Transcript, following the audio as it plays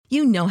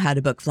You know how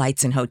to book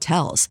flights and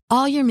hotels.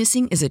 All you're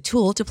missing is a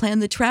tool to plan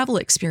the travel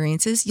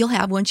experiences you'll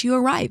have once you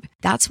arrive.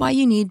 That's why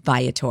you need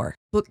Viator.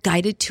 Book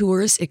guided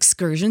tours,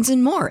 excursions,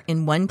 and more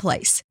in one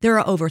place. There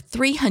are over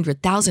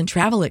 300,000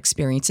 travel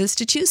experiences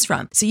to choose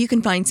from, so you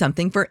can find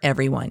something for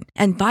everyone.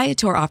 And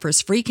Viator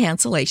offers free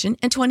cancellation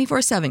and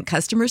 24/7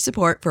 customer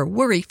support for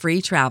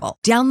worry-free travel.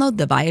 Download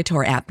the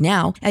Viator app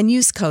now and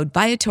use code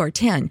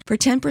Viator10 for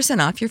 10%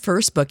 off your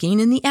first booking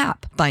in the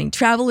app. Find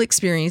travel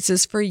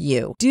experiences for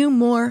you. Do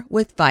more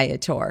with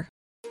Viator.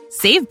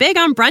 Save big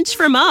on brunch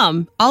for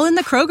mom, all in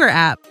the Kroger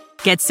app.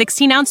 Get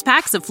 16-ounce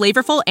packs of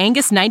flavorful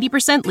Angus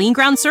 90% lean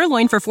ground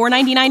sirloin for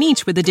 $4.99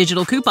 each with a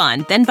digital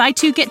coupon. Then buy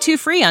 2, get 2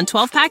 free on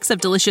 12 packs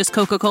of delicious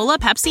Coca-Cola,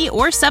 Pepsi,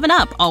 or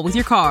 7-Up, all with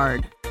your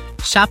card.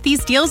 Shop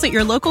these deals at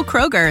your local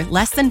Kroger,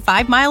 less than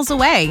 5 miles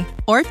away.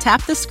 Or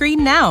tap the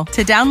screen now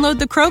to download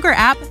the Kroger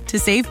app to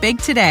save big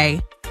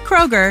today.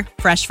 Kroger,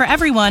 fresh for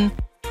everyone.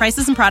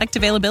 Prices and product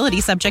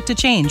availability subject to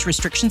change.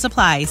 Restrictions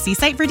apply. See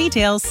site for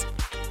details.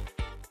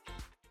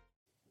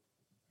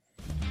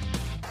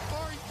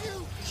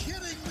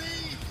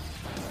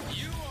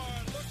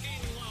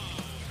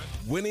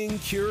 Winning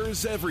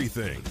cures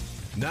everything.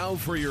 Now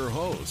for your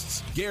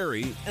hosts,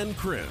 Gary and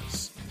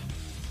Chris.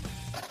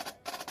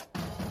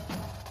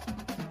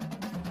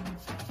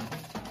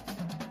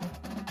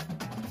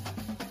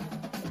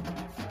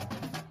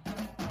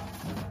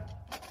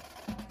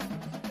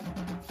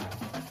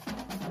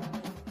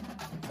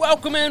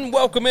 Welcome in.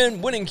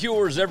 Winning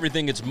cures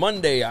everything. It's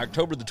Monday,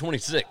 October the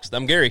 26th.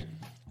 I'm Gary.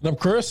 I'm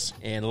Chris.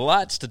 And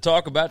lots to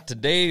talk about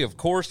today. Of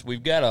course,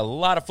 we've got a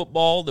lot of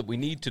football that we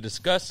need to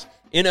discuss.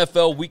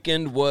 NFL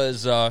weekend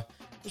was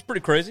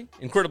pretty crazy,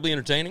 incredibly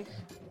entertaining.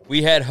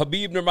 We had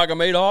Khabib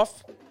Nurmagomedov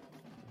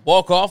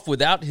walk off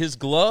without his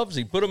gloves.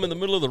 He put them in the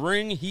middle of the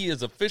ring. He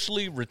is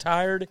officially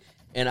retired,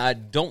 and I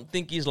don't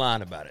think he's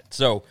lying about it.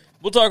 So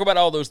we'll talk about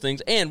all those things,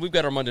 and we've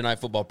got our Monday Night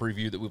Football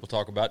preview that we will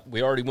talk about.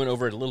 We already went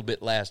over it a little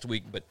bit last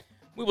week, but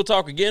we will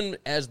talk again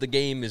as the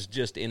game is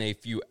just in a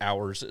few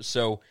hours.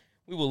 So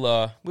we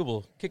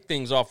will kick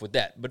things off with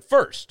that. But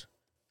first,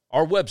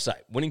 our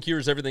website,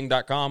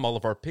 winningcureseverything.com. All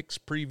of our picks,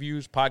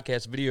 previews,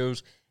 podcast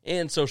videos,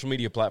 and social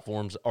media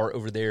platforms are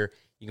over there.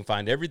 You can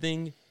find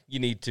everything you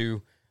need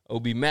to.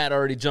 OB Matt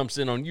already jumps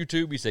in on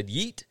YouTube. He said,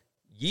 yeet.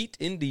 Yeet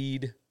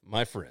indeed,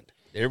 my friend.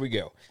 There we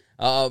go.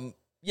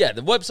 Yeah,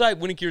 the website,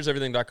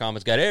 winningcureseverything.com,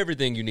 has got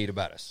everything you need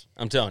about us.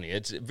 I'm telling you,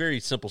 it's very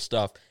simple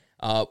stuff.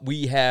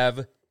 We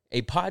have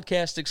a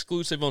podcast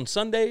exclusive on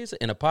Sundays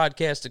and a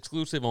podcast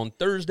exclusive on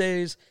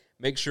Thursdays.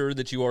 Make sure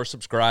that you are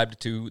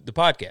subscribed to the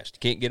podcast. You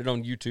can't get it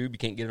on YouTube. You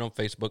can't get it on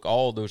Facebook,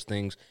 all those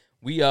things.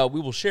 We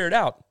will share it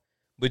out,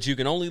 but you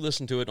can only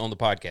listen to it on the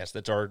podcast.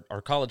 That's our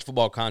college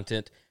football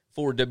content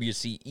for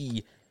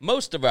WCE.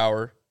 Most of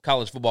our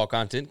college football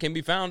content can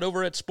be found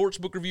over at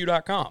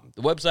sportsbookreview.com.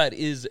 The website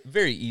is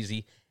very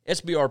easy,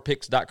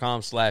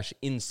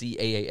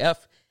 sbrpicks.com/NCAAF,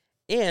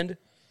 and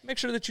make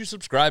sure that you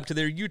subscribe to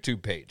their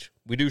YouTube page.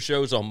 We do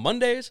shows on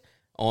Mondays,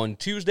 on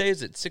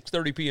Tuesdays at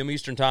 6:30 p.m.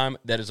 Eastern Time.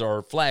 That is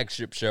our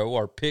flagship show,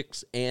 our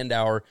picks and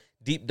our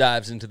deep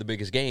dives into the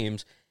biggest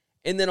games.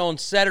 And then on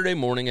Saturday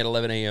morning at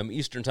 11 a.m.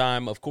 Eastern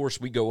Time, of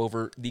course, we go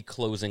over the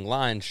Closing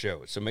Line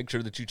show. So make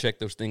sure that you check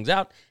those things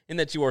out and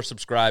that you are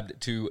subscribed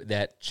to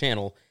that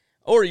channel.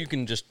 Or you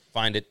can just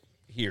find it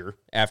here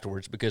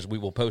afterwards because we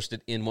will post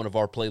it in one of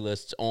our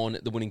playlists on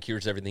the Winning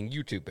Cures Everything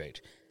YouTube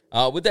page.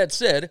 With that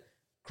said,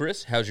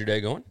 Chris, how's your day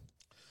going?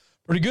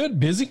 Pretty good.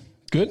 Busy.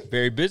 Good.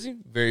 Very busy.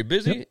 Very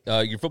busy.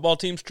 Yep. Your football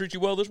teams treat you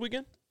well this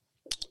weekend?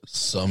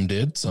 Some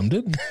did. Some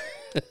didn't.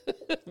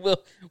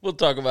 We'll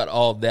talk about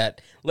all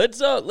that. Let's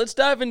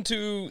dive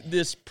into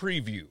this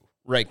preview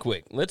right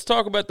quick. Let's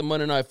talk about the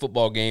Monday Night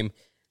Football game.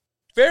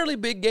 Fairly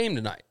big game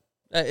tonight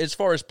as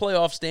far as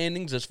playoff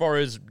standings, as far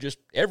as just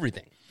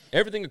everything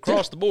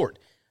across the board.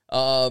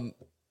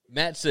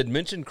 Matt said,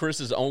 mention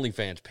Chris's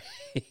OnlyFans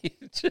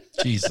page.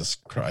 Jesus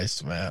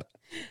Christ, Matt.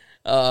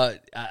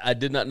 I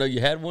did not know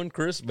you had one,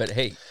 Chris, but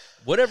hey,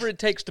 whatever it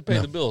takes to pay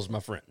the bills, my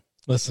friend.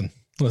 Listen,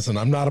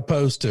 I'm not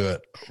opposed to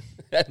it.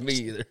 Not me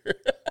either.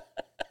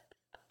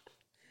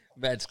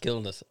 Matt's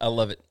killing us. I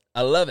love it.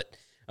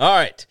 All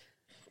right.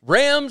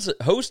 Rams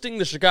hosting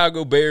the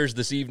Chicago Bears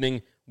this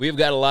evening. We've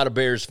got a lot of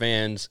Bears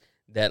fans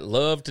that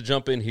love to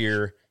jump in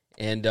here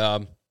and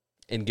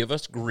give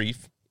us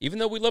grief, even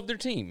though we love their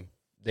team.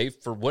 They,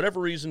 for whatever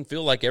reason,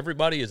 feel like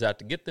everybody is out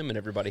to get them and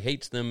everybody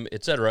hates them,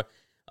 etc.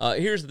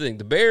 Here's the thing.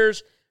 The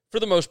Bears, for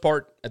the most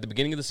part, at the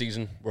beginning of the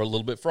season, were a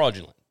little bit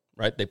fraudulent,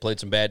 right? They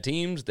played some bad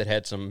teams that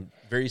had some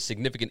very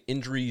significant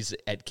injuries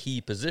at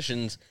key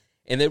positions,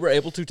 and they were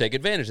able to take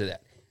advantage of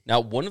that. Now,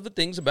 one of the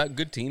things about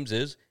good teams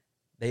is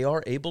they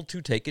are able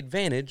to take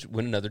advantage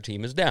when another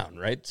team is down,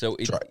 right? So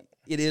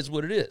it is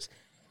what it is.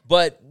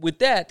 But with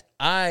that,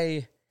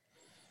 I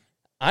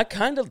like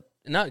the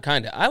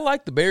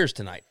Bears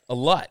tonight a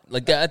lot.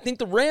 Like, I think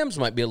the Rams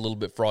might be a little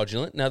bit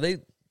fraudulent. Now, they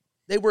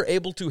were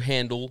able to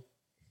handle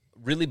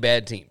really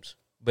bad teams,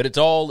 but it's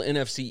all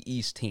NFC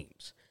East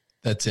teams.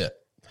 That's it.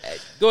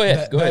 Go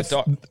ahead.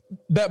 Talk.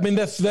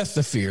 That's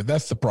the fear.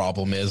 That's the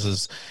problem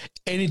is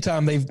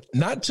anytime they've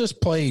not just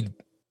played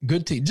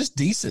good teams, just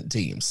decent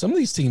teams. Some of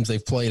these teams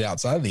they've played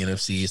outside of the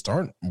NFC East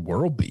aren't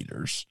world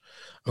beaters,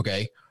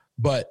 okay?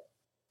 But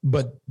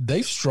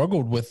they've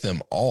struggled with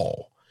them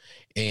all,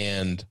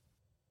 and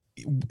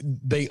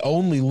they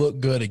only look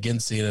good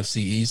against the NFC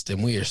East,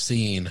 and we are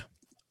seeing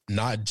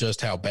not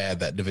just how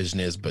bad that division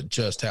is, but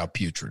just how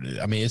putrid it is.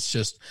 I mean,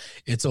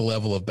 it's a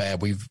level of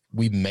bad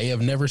we may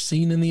have never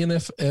seen in the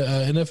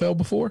NFL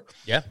before.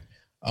 Yeah.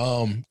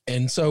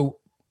 And so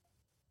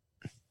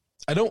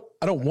I don't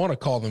want to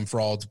call them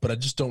frauds, but I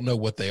just don't know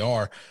what they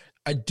are.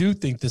 I do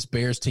think this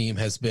Bears team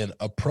has been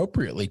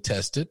appropriately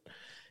tested,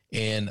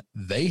 and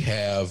they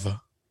have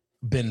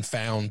been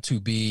found to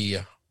be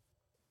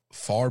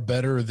far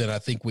better than I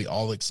think we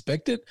all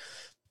expected.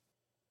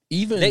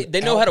 Even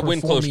they know how to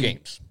win close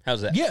games.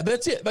 How's that? Yeah,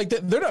 that's it. Like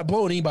they're not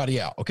blowing anybody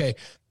out, okay?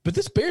 But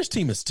this Bears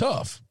team is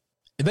tough.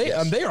 They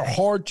are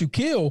hard to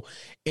kill,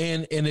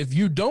 and if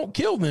you don't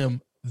kill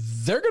them,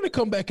 they're going to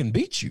come back and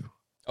beat you.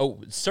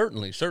 Oh,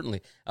 certainly.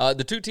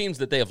 The two teams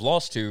that they have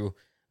lost to,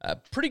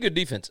 pretty good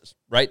defenses,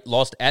 right?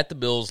 Lost at the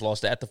Bills,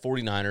 lost at the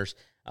 49ers.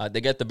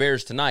 They got the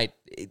Bears tonight.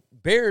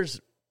 Bears,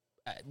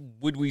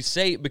 would we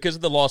say, because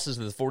of the losses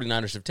that the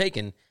 49ers have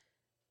taken,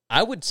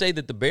 I would say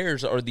that the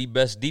Bears are the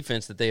best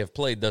defense that they have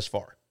played thus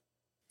far.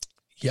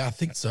 Yeah, I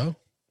think so.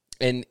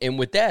 And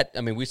with that,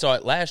 I mean, we saw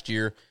it last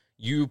year.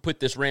 You put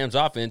this Rams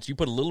offense, you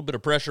put a little bit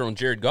of pressure on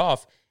Jared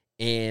Goff,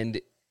 and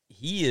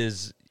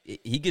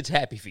he gets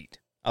happy feet.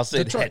 I'll say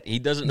That's that. right. He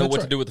doesn't know what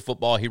to do with the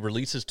football. He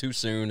releases too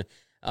soon.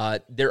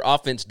 Their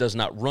offense does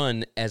not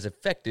run as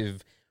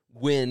effective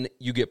when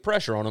you get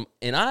pressure on them,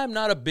 and I'm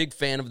not a big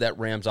fan of that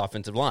Rams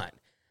offensive line.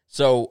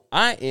 So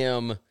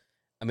I'm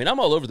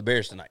all over the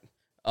Bears tonight.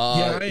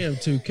 Yeah, I am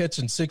too.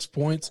 Catching 6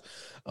 points,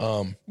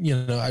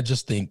 I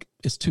just think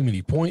it's too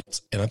many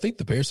points, and I think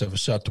the Bears have a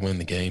shot to win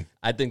the game.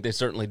 I think they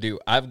certainly do.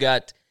 I've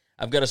got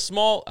a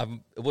small,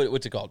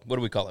 what's it called? What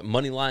do we call it?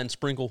 Money line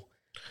sprinkle.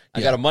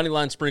 I got a money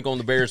line sprinkle on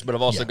the Bears, but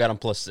I've also got them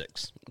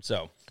 +6.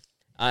 So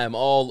I am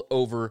all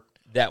over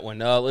that one.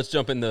 Let's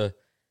jump in the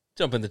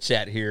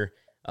chat here.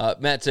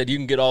 Matt said you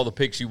can get all the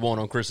picks you want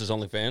on Chris's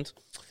OnlyFans.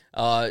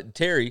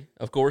 Terry,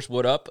 of course,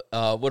 what up?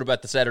 What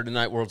about the Saturday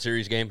night World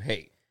Series game?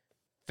 Hey,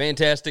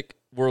 fantastic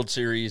World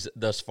Series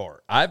thus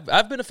far.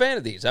 I've been a fan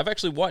of these. I've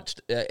actually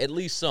watched at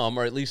least some,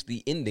 or at least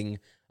the ending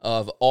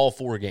of all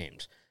 4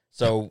 games.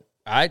 So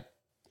I'm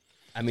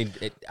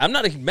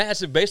not a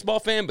massive baseball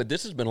fan, but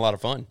this has been a lot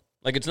of fun.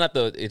 Like it's not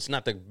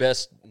the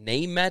best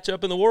name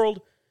matchup in the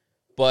world,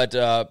 but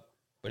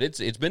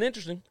it's been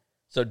interesting.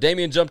 So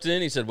Damian jumped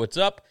in. He said, "What's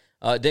up?"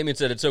 Damian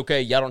said, "It's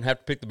okay. Y'all don't have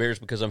to pick the Bears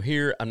because I'm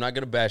here. I'm not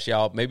going to bash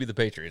y'all. Maybe the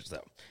Patriots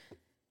though."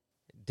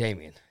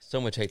 Damian, so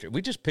much hatred.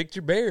 We just picked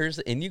your Bears,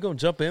 and you going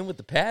to jump in with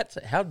the Pats?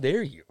 How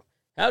dare you?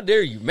 How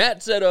dare you?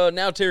 Matt said,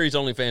 now Terry's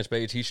OnlyFans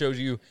page, he shows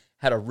you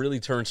how to really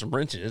turn some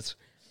wrenches.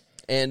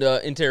 And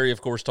Terry,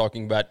 of course,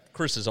 talking about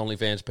Chris's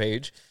OnlyFans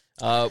page,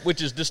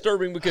 which is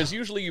disturbing because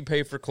usually you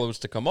pay for clothes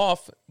to come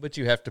off, but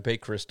you have to pay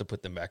Chris to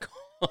put them back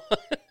on.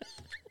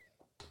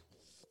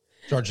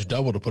 Charge you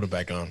double to put it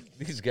back on.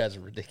 These guys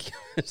are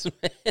ridiculous,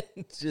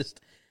 man.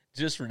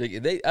 Just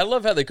ridiculous. I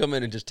love how they come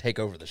in and just take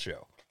over the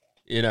show.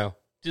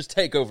 Just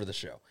take over the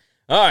show.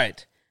 All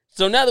right.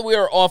 So now that we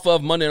are off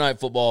of Monday Night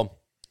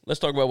Football, let's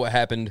talk about what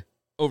happened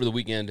over the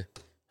weekend.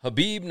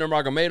 Khabib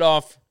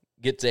Nurmagomedov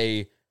gets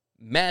a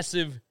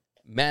massive,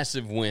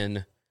 massive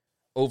win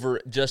over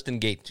Justin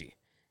Gaethje.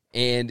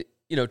 And,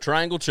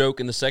 triangle choke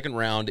in the second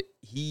round.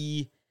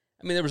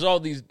 There was all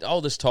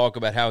this talk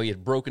about how he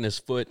had broken his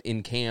foot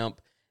in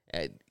camp.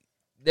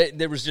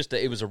 There was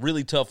it was a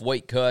really tough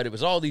weight cut. It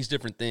was all these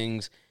different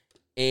things.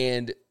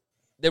 And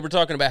they were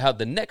talking about how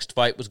the next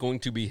fight was going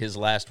to be his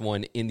last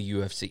one in the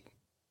UFC.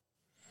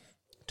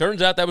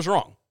 Turns out that was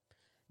wrong.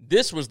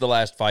 This was the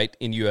last fight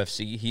in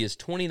UFC. He is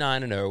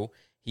 29-0.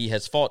 He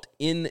has fought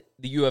in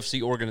the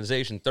UFC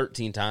organization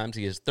 13 times.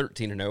 He is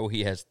 13-0.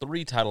 He has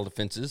 3 title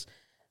defenses,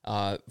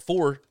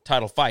 4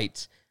 title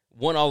fights,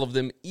 won all of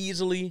them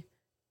easily.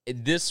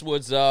 This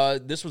was a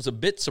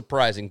bit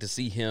surprising to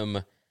see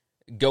him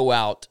go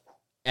out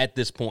at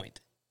this point.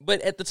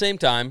 But at the same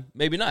time,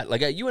 maybe not.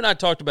 Like you and I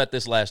talked about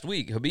this last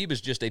week. Khabib is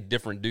just a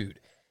different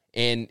dude.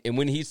 And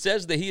when he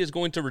says that he is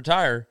going to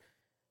retire,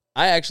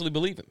 I actually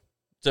believe him.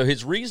 So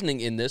his reasoning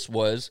in this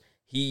was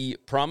he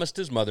promised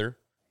his mother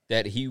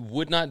that he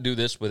would not do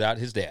this without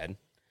his dad.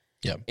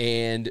 Yep.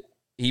 And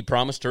he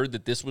promised her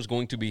that this was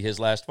going to be his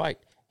last fight.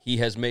 He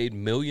has made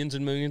millions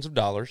and millions of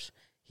dollars.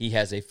 He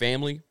has a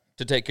family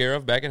to take care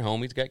of back at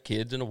home. He's got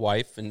kids and a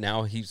wife, and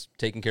now he's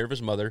taking care of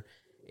his mother.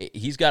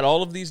 He's got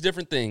all of these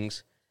different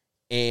things.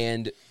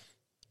 And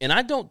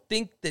I don't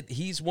think that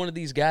he's one of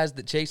these guys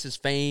that chases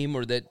fame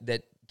or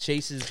that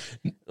chases,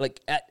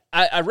 like,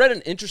 I read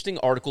an interesting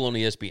article on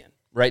ESPN,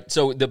 right?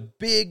 So the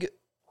big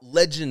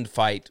legend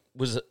fight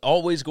was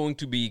always going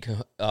to be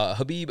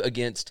Khabib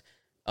against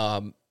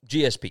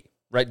GSP,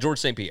 right? George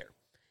St. Pierre.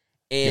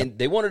 And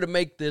They wanted to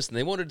make this, and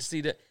they wanted to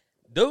see that.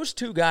 Those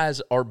two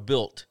guys are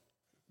built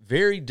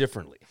very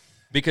differently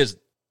because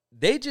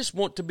they just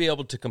want to be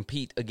able to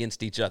compete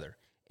against each other.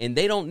 and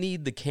they don't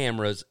need the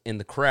cameras and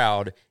the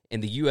crowd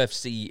and the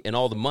UFC and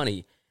all the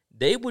money.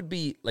 They would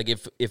be, like,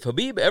 if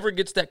Khabib ever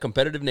gets that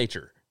competitive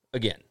nature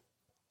again,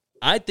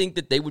 I think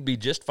that they would be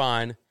just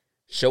fine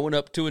showing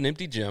up to an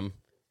empty gym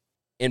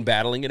and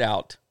battling it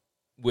out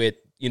with,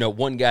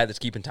 one guy that's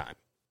keeping time.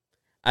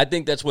 I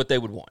think that's what they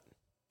would want.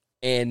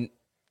 And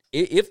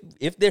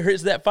if there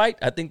is that fight,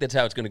 I think that's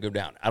how it's going to go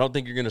down. I don't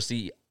think you're going to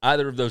see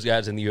either of those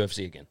guys in the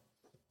UFC again.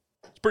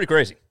 It's pretty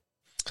crazy.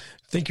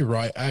 I think you're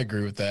right. I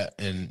agree with that.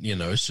 And,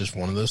 it's just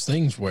one of those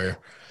things where,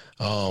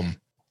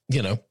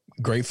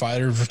 great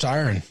fighters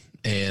retiring,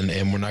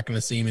 and we're not going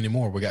to see him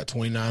anymore. We got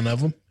 29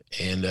 of them,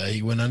 and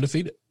he went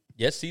undefeated.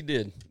 Yes, he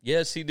did.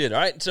 Yes, he did. All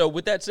right, so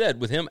with that said,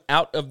 with him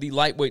out of the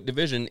lightweight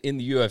division in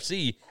the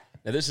UFC,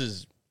 now this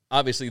is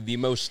obviously the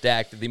most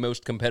stacked, the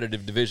most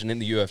competitive division in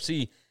the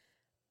UFC.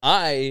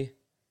 I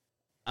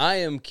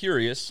am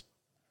curious,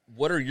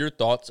 what are your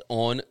thoughts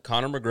on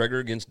Conor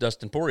McGregor against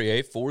Dustin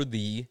Poirier for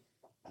the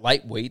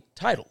lightweight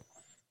title?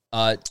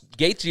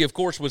 Gaethje, of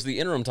course, was the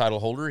interim title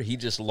holder. He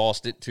just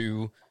lost it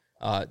to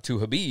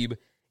Khabib.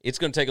 It's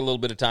going to take a little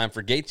bit of time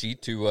for Gaethje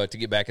to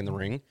get back in the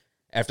ring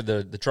after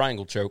the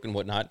triangle choke and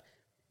whatnot.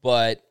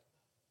 But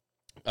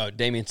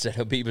Damian said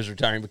Khabib is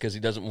retiring because he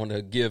doesn't want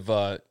to give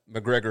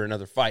McGregor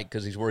another fight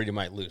because he's worried he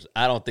might lose.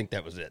 I don't think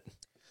that was it.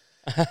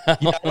 I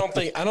don't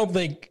think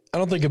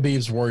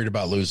Khabib's worried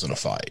about losing a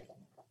fight.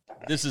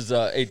 This is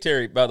hey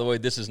Terry, by the way,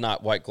 this is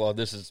not White Claw.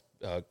 This is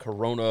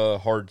Corona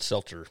hard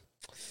seltzer.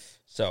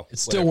 So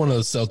it's still one of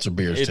those seltzer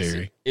beers,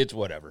 Terry. It's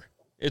whatever.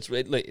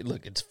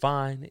 Look, it's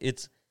fine.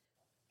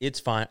 It's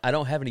fine. I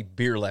don't have any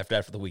beer left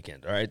after the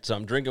weekend, all right? So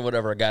I'm drinking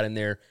whatever I got in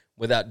there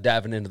without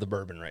diving into the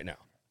bourbon right now.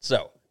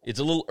 So it's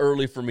a little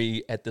early for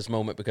me at this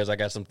moment because I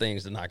got some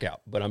things to knock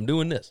out, but I'm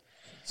doing this.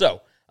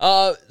 So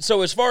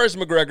as far as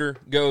McGregor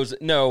goes,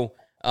 no,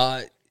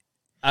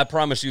 I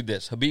promise you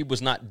this. Khabib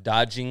was not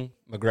dodging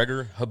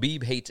McGregor.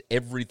 Khabib hates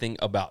everything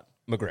about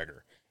McGregor,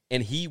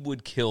 and he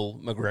would kill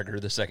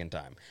McGregor the second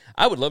time.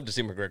 I would love to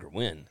see McGregor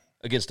win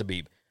against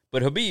Khabib,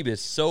 but Khabib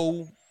is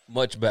so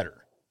much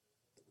better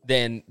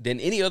than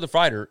any other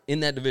fighter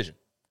in that division.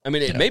 I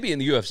mean, maybe in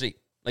the UFC.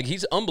 Like,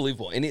 he's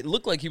unbelievable, and it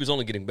looked like he was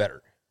only getting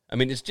better. I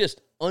mean, it's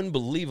just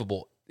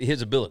unbelievable,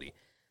 his ability.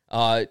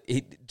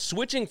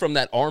 Switching from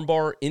that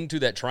armbar into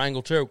that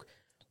triangle choke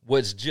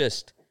was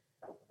just,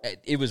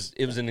 it was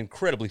an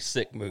incredibly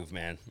sick move,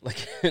 man.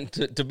 Like,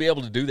 to be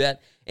able to do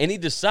that. And he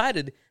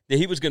decided that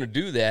he was going to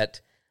do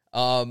that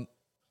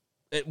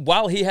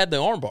while he had the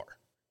armbar.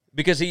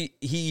 Because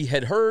he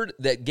had heard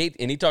that Gaethje,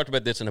 and he talked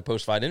about this in a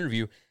post-fight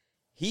interview,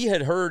 he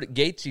had heard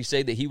Gaethje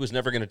say that he was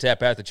never going to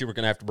tap out, that you were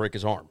going to have to break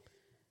his arm.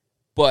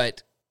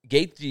 But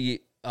Gaethje's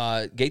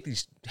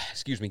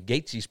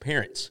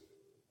parents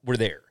were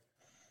there.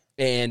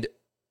 And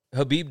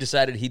Khabib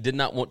decided he did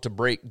not want to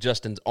break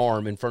Justin's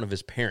arm in front of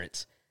his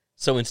parents.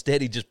 So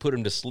instead, he just put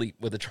him to sleep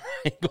with a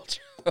triangle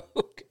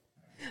choke.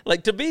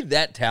 Like, to be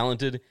that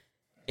talented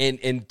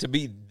and to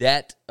be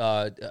that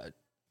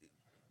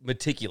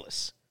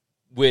meticulous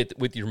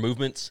with your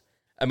movements,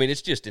 I mean,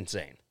 it's just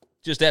insane.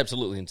 Just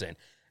absolutely insane.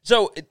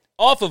 So,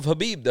 off of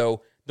Khabib,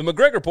 though, the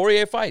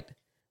McGregor-Poirier fight,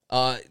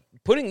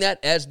 putting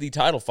that as the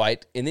title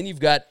fight, and then you've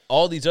got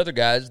all these other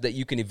guys that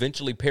you can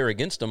eventually pair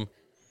against him.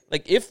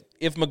 Like, if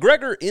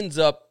McGregor ends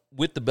up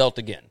with the belt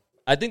again,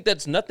 I think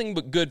that's nothing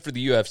but good for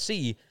the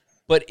UFC,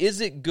 but is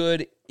it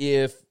good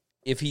if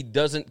he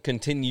doesn't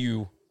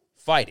continue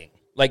fighting?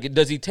 Like,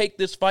 does he take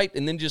this fight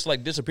and then just,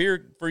 like,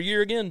 disappear for a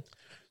year again?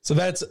 So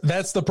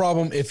that's the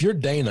problem. If you're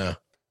Dana,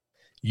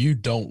 you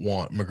don't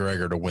want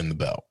McGregor to win the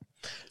belt.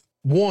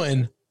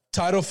 One,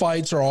 title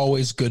fights are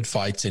always good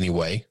fights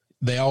anyway.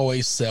 They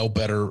always sell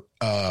better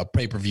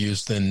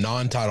pay-per-views than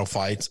non-title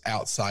fights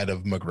outside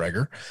of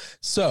McGregor.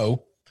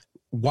 So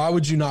why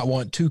would you not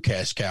want two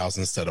cash cows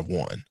instead of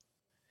one?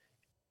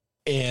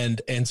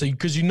 And so,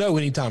 because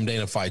anytime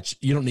Dana fights,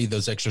 you don't need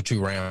those extra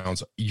 2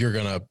 rounds. You're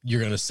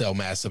gonna sell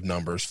massive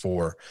numbers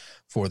for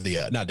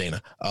the not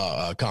Dana,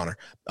 Conor.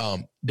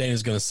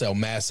 Dana's gonna sell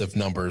massive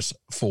numbers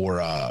for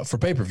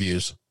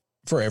pay-per-views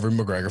for every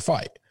McGregor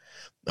fight.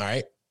 All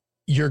right.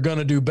 You're going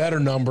to do better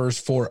numbers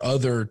for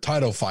other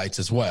title fights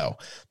as well.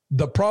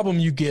 The problem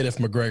you get if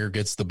McGregor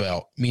gets the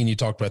belt, me and you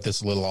talked about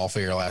this a little off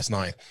air last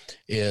night,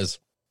 is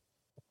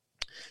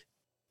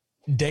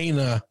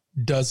Dana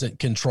doesn't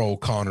control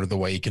Conor the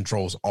way he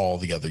controls all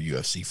the other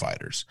UFC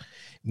fighters.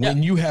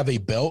 When you have a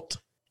belt,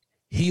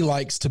 he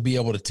likes to be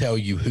able to tell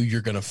you who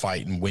you're going to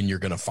fight and when you're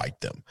going to fight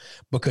them,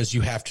 because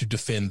you have to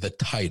defend the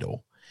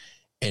title.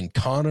 And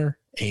Conor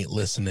ain't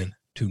listening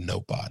to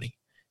nobody.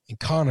 And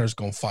Conor's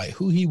going to fight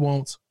who he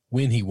wants,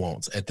 when he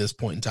wants at this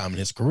point in time in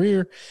his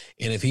career.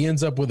 And if he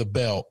ends up with a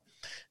belt,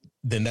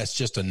 then that's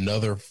just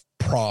another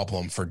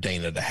problem for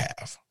Dana to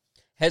have.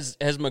 Has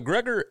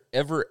McGregor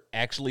ever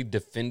actually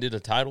defended a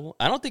title?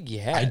 I don't think he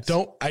has.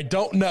 I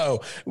don't know.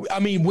 I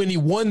mean, when he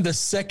won the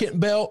second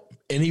belt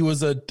and he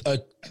was a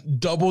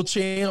double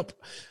champ,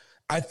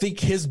 I think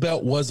his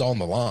belt was on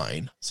the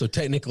line. So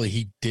technically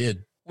he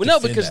did Well, no,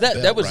 because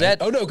that was right?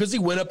 that. Oh no, because he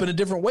went up in a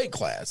different weight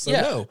class. So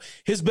Yeah. no,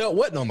 his belt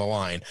wasn't on the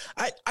line.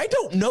 I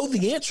don't know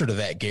the answer to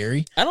that,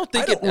 Gary. I don't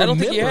think he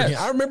remember has. him.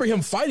 I remember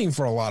him fighting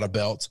for a lot of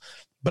belts,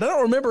 but I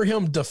don't remember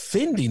him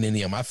defending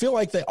any of them. I feel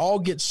like they all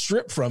get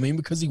stripped from him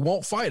because he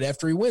won't fight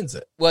after he wins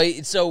it. Well,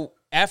 so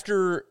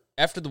after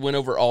the win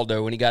over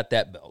Aldo, when he got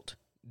that belt,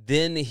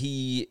 then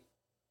he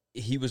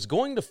was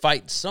going to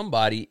fight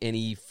somebody, and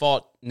he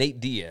fought Nate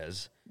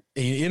Diaz.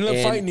 He ended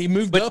up fighting. He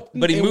moved up,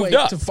 but he moved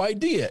up to fight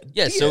Diaz.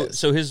 Yeah, Diaz.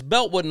 so his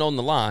belt wasn't on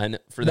the line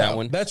for that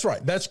one. That's right.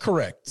 That's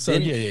correct. So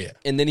then, yeah.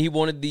 And then he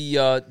wanted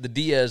the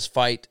Diaz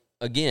fight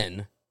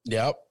again.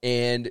 Yep.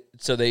 And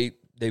so they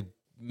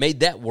made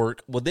that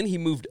work. Well, then he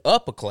moved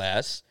up a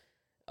class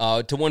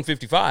to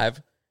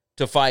 155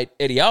 to fight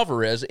Eddie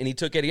Alvarez, and he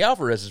took Eddie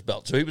Alvarez's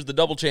belt. So he was the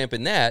double champ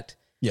in that.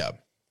 Yeah.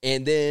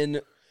 And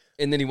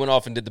then he went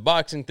off and did the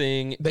boxing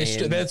thing.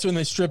 That's when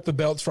they stripped the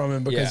belts from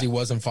him because he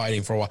wasn't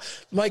fighting for a while.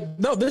 Like,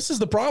 no, this is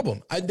the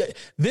problem.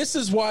 This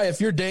is why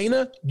if you're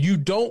Dana, you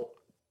don't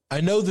 –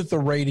 I know that the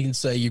ratings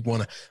say you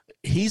want to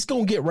 – he's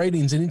going to get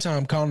ratings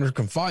anytime Conor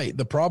can fight.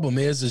 The problem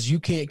is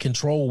you can't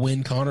control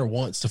when Conor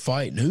wants to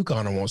fight and who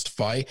Conor wants to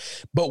fight.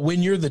 But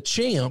when you're the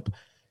champ,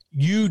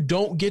 you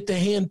don't get to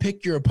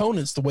handpick your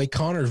opponents the way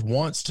Conor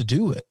wants to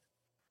do it.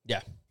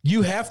 Yeah.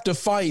 You have to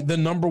fight the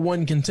number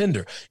one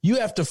contender.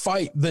 You have to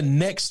fight the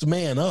next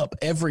man up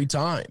every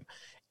time.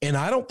 And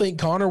I don't think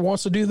Conor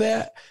wants to do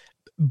that.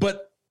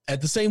 But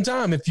at the same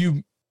time, if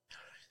you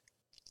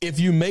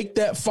make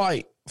that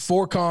fight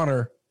for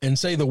Conor and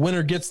say the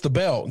winner gets the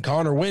belt and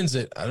Conor wins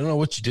it, I don't know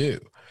what you do.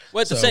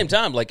 Well, at the same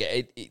time, like,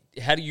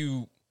 how do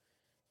you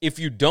 – if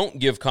you don't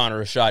give Conor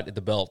a shot at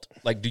the belt,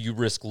 like, do you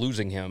risk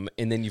losing him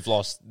and then you've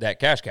lost that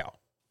cash cow?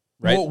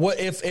 Right? Well, what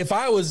if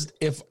I was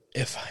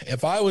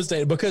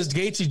because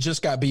Gaethje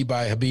just got beat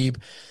by Habib,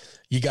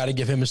 you got to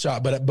give him a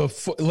shot. But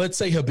before, let's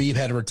say Habib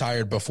had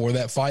retired before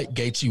that fight,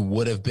 Gaethje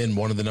would have been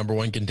one of the number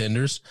one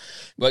contenders.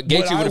 But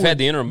Gaethje would have had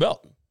the interim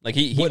belt. Like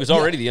he was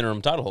already the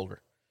interim title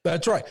holder.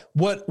 That's right.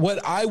 What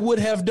I would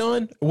have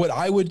done, what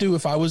I would do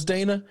if I was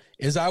Dana,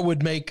 is I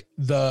would make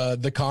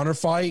the Conor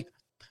fight.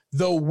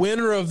 The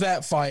winner of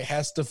that fight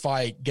has to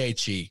fight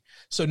Gaethje.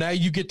 So now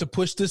you get to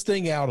push this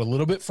thing out a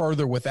little bit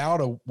further without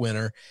a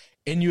winner.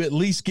 And you at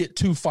least get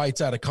 2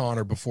 fights out of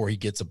Conor before he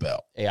gets a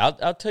belt. Hey,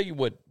 I'll tell you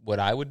what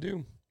I would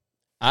do.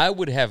 I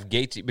would have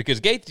Gaethje, because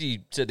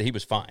Gaethje said that he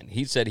was fine.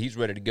 He said he's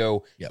ready to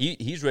go. Yep.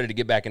 He's ready to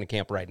get back into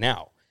camp right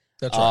now.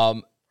 That's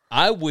right.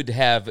 I would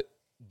have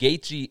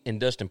Gaethje and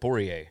Dustin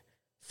Poirier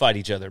fight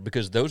each other,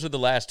 because those are the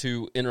last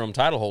 2 interim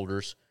title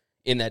holders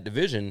in that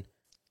division.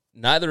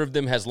 Neither of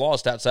them has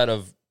lost outside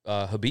of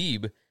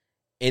Habib.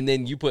 And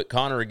then you put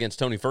Conor against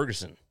Tony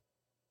Ferguson.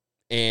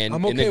 And,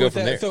 I'm okay and then go with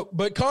from that. there. So,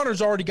 but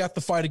Conor's already got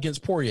the fight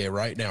against Poirier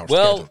right now.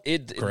 Well,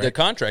 the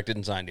contract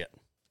isn't signed yet.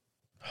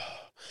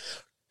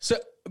 So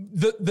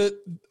the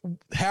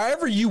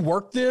however you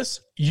work this,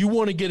 you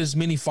want to get as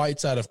many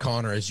fights out of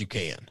Conor as you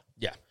can.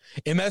 Yeah.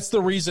 And that's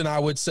the reason I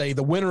would say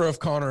the winner of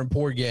Conor and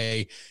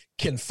Poirier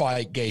can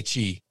fight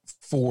Gaethje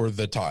for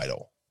the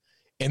title.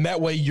 And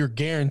that way you're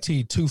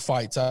guaranteed 2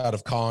 fights out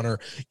of Conor.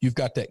 You've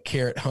got that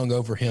carrot hung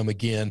over him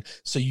again,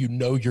 so you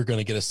know you're going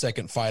to get a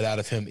second fight out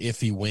of him if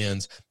he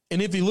wins.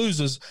 And if he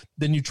loses,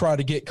 then you try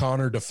to get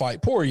Conor to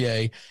fight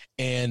Poirier,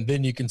 and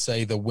then you can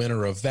say the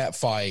winner of that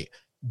fight,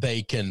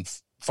 they can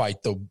fight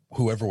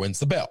whoever wins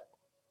the belt.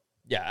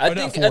 Yeah, I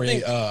think you know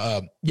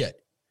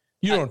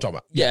what I'm talking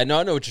about. Yeah, no,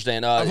 I know what you're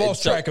saying. I've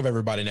lost track of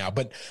everybody now,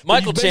 but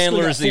Michael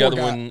Chandler is the other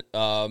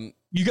one.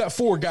 You got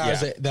 4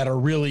 guys that are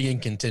really in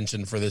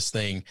contention for this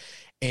thing,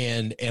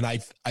 and I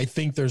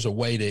think there's a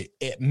way to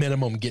at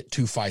minimum get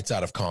 2 fights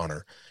out of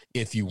Conor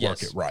if you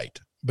work it right.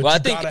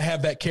 But you got to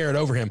have that carrot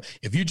over him.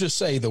 If you just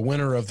say the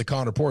winner of the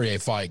Conor Poirier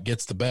fight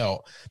gets the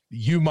belt,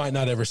 you might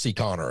not ever see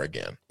Conor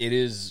again. It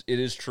is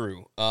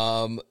true.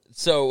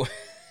 So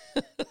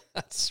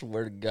I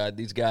swear to God,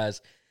 these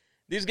guys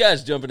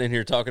jumping in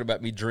here talking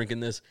about me drinking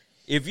this.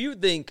 If you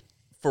think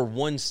for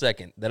 1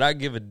 second that I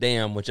give a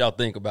damn what y'all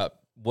think about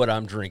what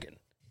I'm drinking,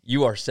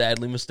 you are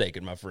sadly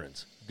mistaken, my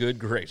friends. Good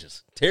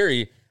gracious.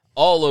 Terry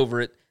all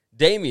over it.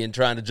 Damien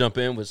trying to jump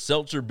in with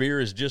seltzer beer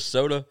is just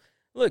soda.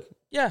 Look,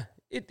 yeah,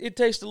 it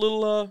tastes a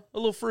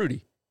little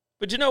fruity.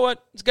 But you know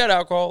what? It's got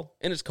alcohol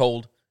and it's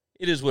cold.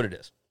 It is what it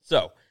is.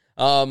 So,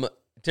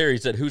 Terry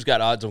said, who's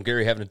got odds on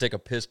Gary having to take a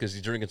piss because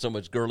he's drinking so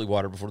much girly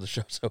water before the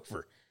show's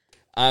over?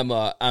 I'm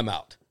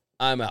out.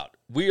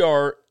 We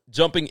are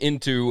jumping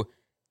into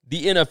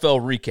the NFL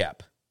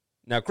recap.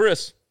 Now,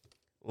 Chris,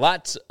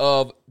 lots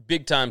of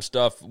big-time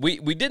stuff. We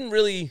didn't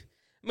really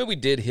 – I mean, we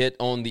did hit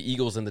on the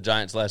Eagles and the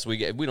Giants last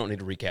week. We don't need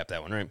to recap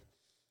that one, right?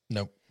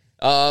 Nope.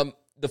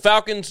 The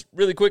Falcons,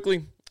 really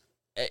quickly,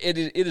 it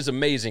is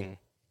amazing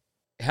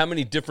how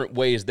many different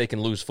ways they can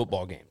lose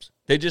football games.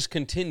 They just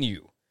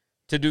continue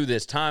to do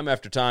this time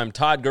after time.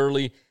 Todd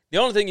Gurley, the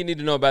only thing you need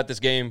to know about this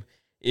game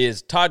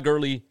is Todd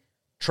Gurley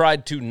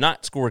tried to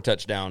not score a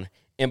touchdown,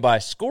 and by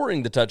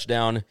scoring the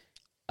touchdown,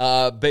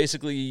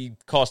 basically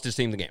cost his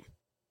team the game,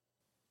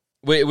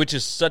 which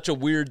is such a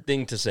weird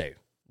thing to say,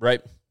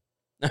 right?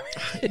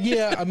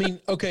 Yeah, I mean,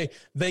 okay,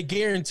 they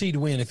guaranteed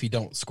win if you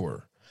don't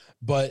score,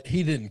 but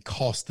he didn't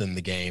cost them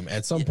the game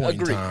at some point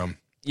Agreed. in time.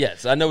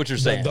 Yes, I know what you're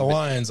saying. The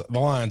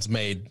Lions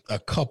made a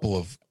couple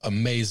of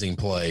amazing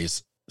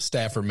plays.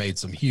 Stafford made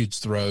some huge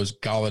throws.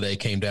 Golladay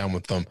came down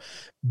with them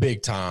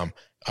big time.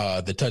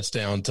 The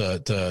touchdown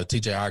to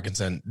T.J.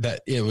 Hockenson,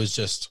 that it was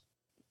just,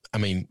 I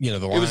mean, the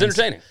Lions, it was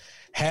entertaining.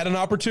 Had an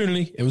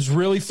opportunity. It was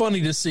really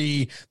funny to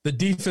see the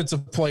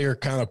defensive player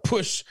kind of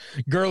push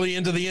Gurley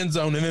into the end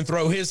zone and then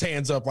throw his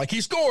hands up like he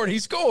scored.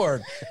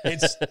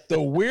 It's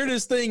the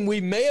weirdest thing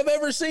we may have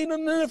ever seen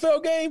in an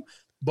NFL game,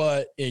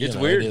 but it's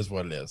weird. It is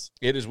what it is.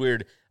 It is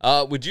weird.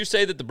 Would you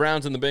say that the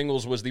Browns and the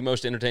Bengals was the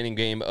most entertaining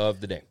game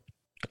of the day?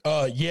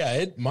 Yeah,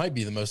 it might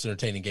be the most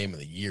entertaining game of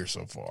the year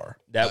so far.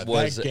 That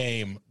was that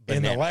game.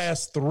 bananas. In the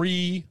last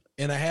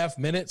 3.5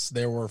 minutes,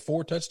 there were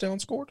 4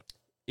 touchdowns scored.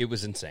 It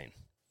was insane.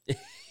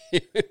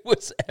 It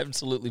was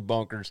absolutely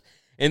bonkers.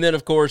 And then,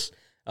 of course,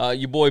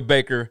 your boy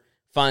Baker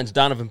finds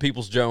Donovan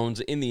Peoples-Jones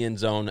in the end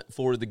zone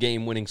for the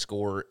game-winning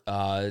score.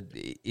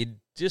 It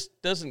just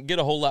doesn't get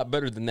a whole lot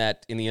better than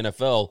that in the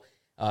NFL.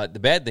 The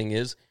bad thing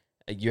is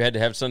you had to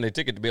have Sunday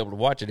Ticket to be able to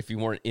watch it if you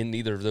weren't in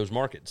either of those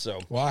markets. So,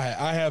 well,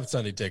 I have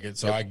Sunday Ticket,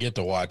 so I get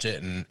to watch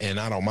it, and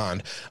I don't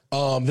mind.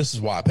 This is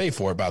why I pay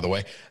for it, by the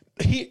way.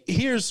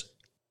 Here's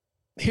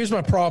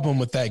my problem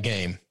with that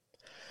game.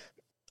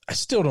 I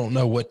still don't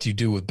know what to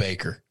do with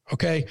Baker.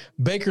 Okay,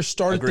 Baker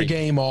started the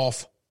game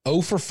off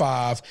 0 for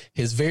 5.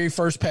 His very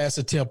first pass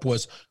attempt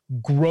was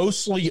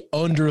grossly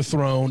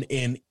underthrown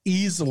and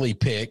easily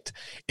picked.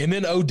 And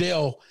then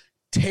Odell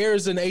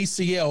tears an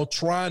ACL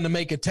trying to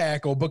make a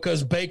tackle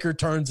because Baker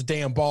turns the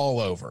damn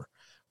ball over.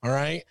 All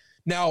right.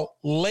 Now,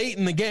 late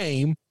in the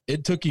game,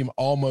 it took him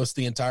almost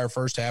the entire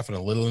first half and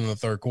a little in the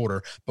third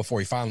quarter before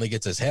he finally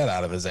gets his head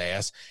out of his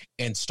ass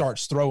and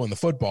starts throwing the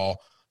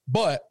football.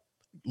 But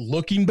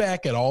looking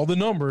back at all the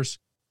numbers,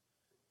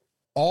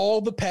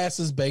 all the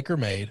passes Baker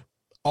made,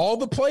 all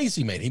the plays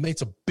he made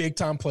some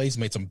big-time plays,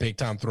 made some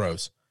big-time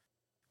throws.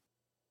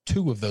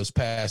 2 of those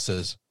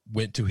passes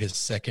went to his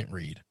second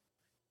read.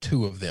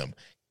 2 of them.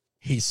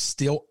 He's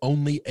still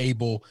only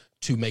able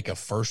to make a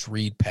first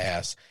read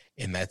pass,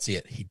 and that's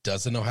it. He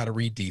doesn't know how to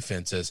read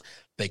defenses.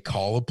 They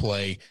call a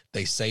play.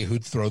 They say who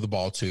to throw the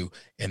ball to,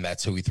 and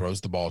that's who he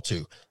throws the ball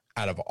to.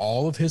 Out of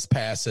all of his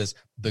passes,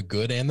 the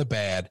good and the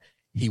bad,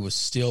 he was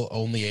still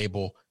only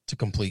able to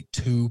complete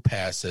 2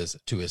 passes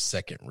to his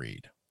second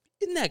read.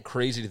 Isn't that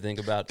crazy to think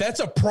about? That's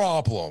a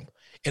problem.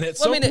 And at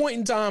some point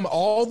in time,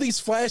 all these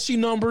flashy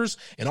numbers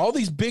and all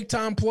these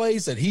big-time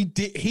plays that he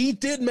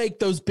did make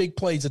those big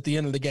plays at the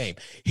end of the game.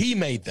 He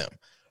made them.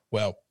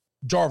 Well,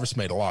 Jarvis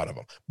made a lot of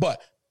them.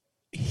 But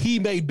he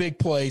made big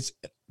plays.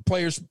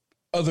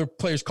 Other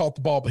players caught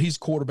the ball, but he's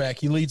quarterback.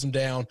 He leads them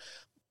down.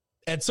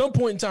 At some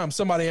point in time,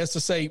 somebody has to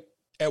say,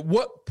 at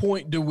what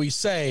point do we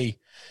say,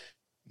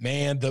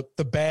 man,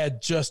 the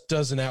bad just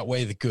doesn't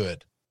outweigh the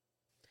good?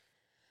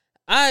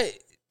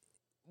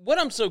 What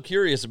I'm so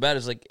curious about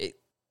is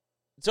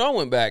so I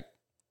went back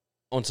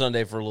on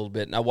Sunday for a little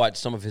bit and I watched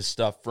some of his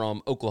stuff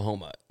from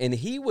Oklahoma, and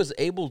he was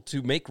able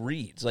to make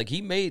reads. Like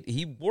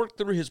he worked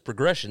through his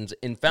progressions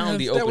and found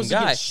the open guy.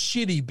 That was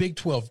shitty Big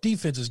 12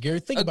 defenses, Gary.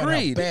 Think about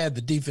how bad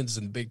the defenses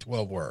in the Big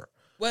 12 were.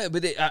 Well,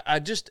 but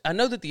I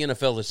know that the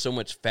NFL is so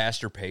much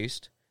faster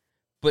paced.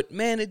 But,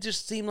 man, it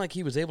just seemed like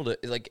he was able to,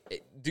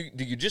 do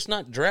you just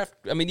not draft?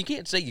 I mean, you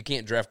can't say you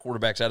can't draft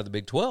quarterbacks out of the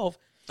Big 12.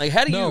 Like,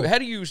 how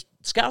do you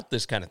scout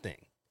this kind of thing?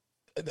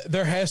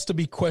 There has to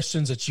be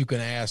questions that you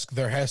can ask.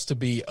 There has to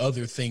be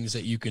other things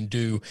that you can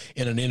do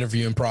in an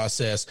interviewing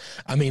process.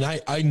 I mean,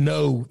 I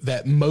know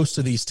that most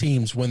of these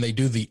teams, when they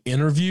do the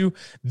interview,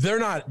 they're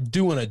not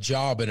doing a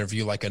job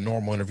interview like a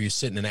normal interview,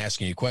 sitting and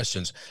asking you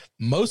questions.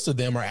 Most of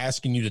them are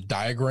asking you to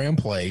diagram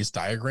plays,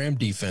 diagram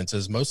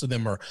defenses. Most of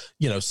them are,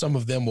 some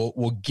of them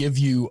will give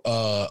you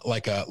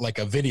like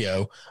a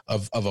video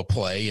of a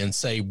play and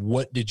say,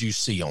 what did you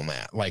see on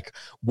that? Like,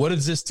 what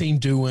is this team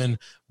doing?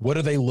 What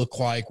do they look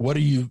like? What are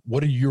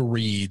your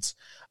reads?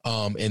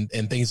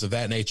 And things of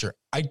that nature.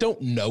 I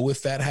don't know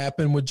if that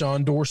happened with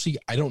John Dorsey.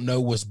 I don't know,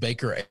 was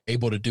Baker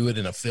able to do it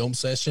in a film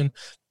session,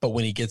 but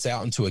when he gets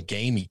out into a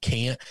game, he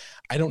can't.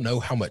 I don't know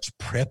how much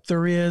prep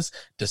there is.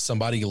 Does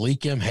somebody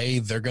leak him? Hey,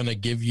 they're going to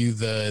give you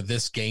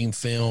this game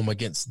film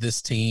against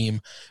this team,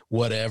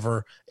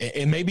 whatever.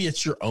 And maybe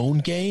it's your own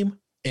game.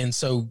 And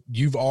so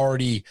you've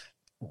already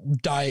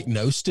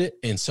diagnosed it.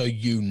 And so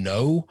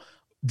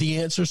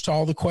the answers to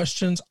all the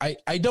questions.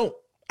 I don't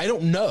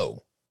know.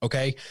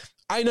 Okay.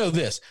 I know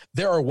this.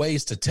 There are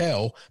ways to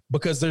tell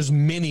because there's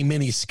many,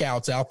 many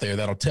scouts out there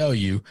that'll tell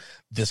you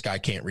this guy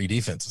can't read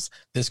defenses.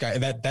 This guy,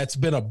 that's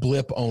been a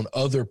blip on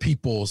other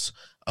people's,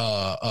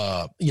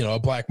 a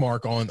black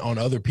mark on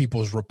other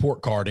people's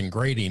report card and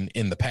grading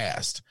in the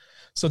past.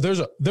 So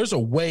there's a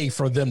way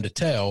for them to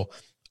tell.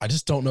 I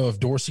just don't know if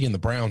Dorsey and the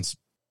Browns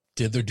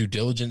did their due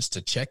diligence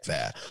to check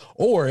that.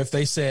 Or if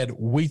they said,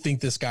 we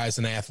think this guy's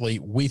an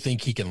athlete, we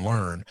think he can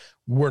learn,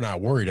 we're not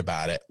worried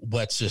about it.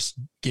 Let's just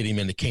get him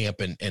into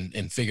camp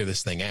and figure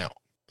this thing out.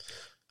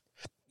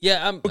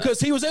 Yeah,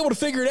 because he was able to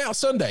figure it out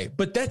Sunday,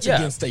 but that's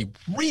against a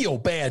real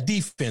bad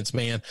defense,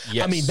 man.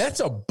 Yes. I mean, that's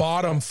a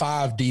bottom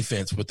 5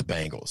 defense with the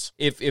Bengals.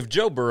 If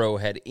Joe Burrow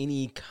had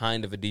any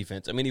kind of a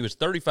defense, I mean, he was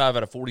 35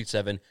 out of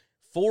 47,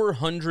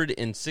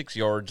 406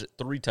 yards,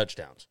 3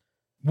 touchdowns.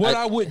 What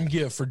I wouldn't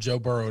give for Joe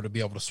Burrow to be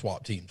able to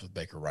swap teams with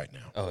Baker right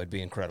now. Oh, it'd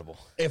be incredible.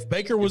 If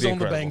Baker was on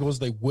the Bengals,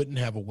 they wouldn't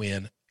have a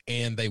win,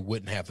 and they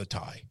wouldn't have the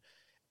tie.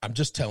 I'm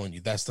just telling you,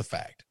 that's the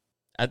fact.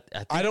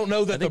 I don't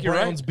know that the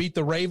Browns beat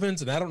the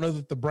Ravens, and I don't know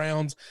that the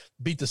Browns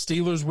beat the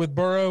Steelers with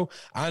Burrow.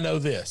 I know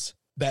this,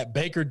 that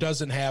Baker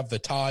doesn't have the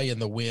tie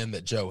and the win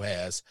that Joe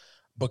has,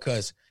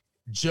 because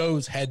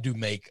Joe's had to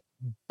make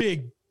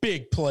big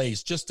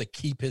plays just to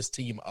keep his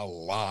team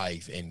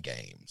alive in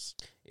games.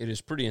 It is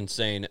pretty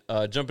insane.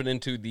 Jumping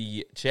into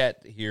the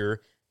chat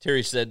here,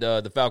 Terry said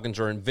the Falcons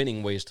are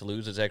inventing ways to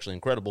lose. It's actually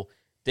incredible.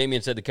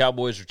 Damian said the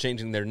Cowboys are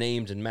changing their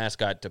names and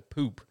mascot to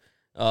Poop.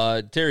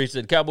 Terry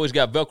said Cowboys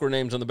got Velcro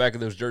names on the back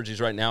of those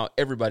jerseys right now.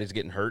 Everybody's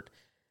getting hurt.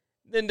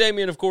 Then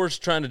Damian, of course,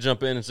 trying to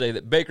jump in and say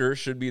that Baker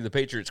should be the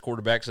Patriots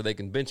quarterback so they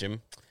can bench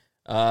him.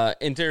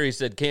 And Terry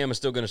said Cam is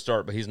still going to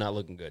start, but he's not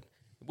looking good.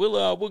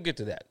 We'll get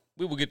to that.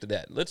 We will get to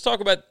that. Let's talk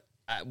about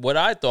what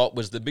I thought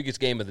was the biggest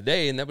game of the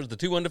day, and that was the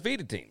 2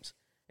 undefeated teams.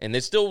 And they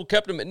still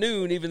kept them at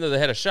noon, even though they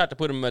had a shot to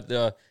put them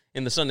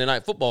in the Sunday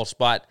Night Football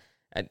spot.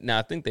 Now,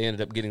 I think they ended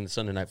up getting the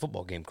Sunday Night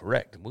Football game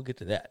correct, and we'll get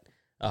to that.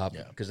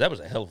 Because that was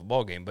a hell of a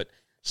ball game. But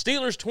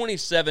Steelers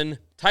 27,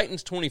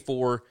 Titans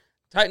 24.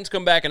 Titans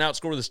come back and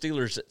outscore the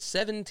Steelers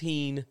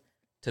 17-3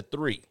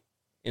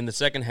 in the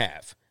second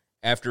half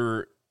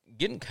after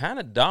getting kind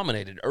of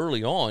dominated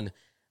early on.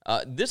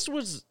 This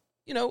was,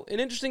 an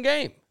interesting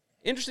game.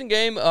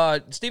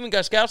 Stephen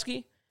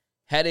Gostkowski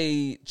had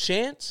a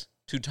chance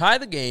to tie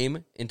the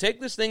game and take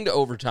this thing to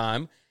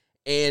overtime,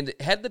 and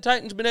had the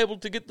Titans been able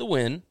to get the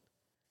win,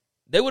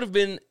 they would have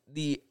been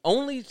the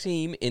only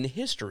team in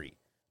history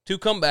to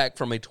come back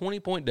from a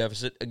 20-point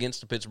deficit against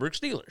the Pittsburgh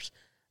Steelers.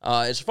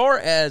 As far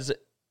as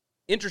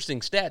interesting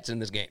stats in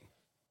this game,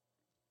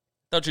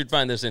 thought you'd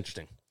find this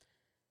interesting.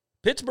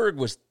 Pittsburgh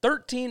was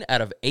 13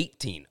 out of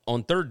 18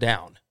 on third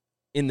down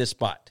in this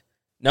spot.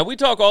 Now, we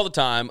talk all the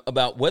time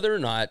about whether or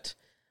not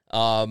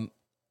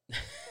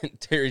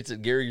Terry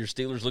said, Gary, your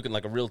Steelers looking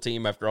like a real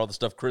team after all the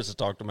stuff Chris has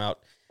talked about.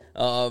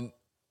 I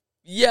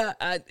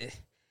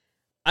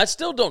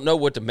still don't know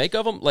what to make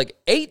of them. Like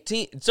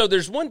 18. So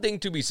there's one thing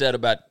to be said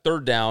about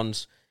third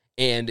downs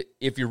and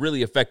if you're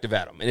really effective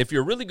at them. And if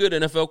you're a really good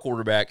NFL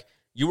quarterback,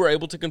 you were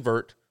able to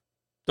convert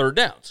third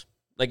downs.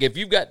 Like if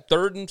you've got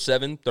 3rd and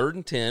 7, 3rd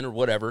and 10 or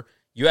whatever,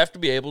 you have to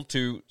be able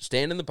to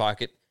stand in the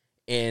pocket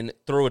and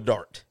throw a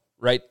dart,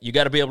 right? You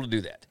got to be able to do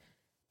that.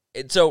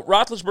 And so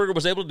Roethlisberger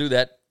was able to do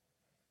that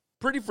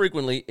pretty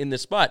frequently in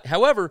this spot.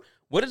 However,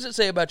 what does it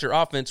say about your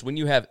offense when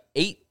you have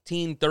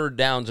 18 third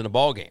downs in a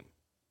ball game?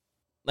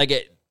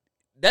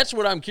 That's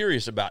what I'm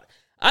curious about.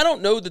 I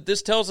don't know that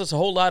this tells us a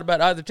whole lot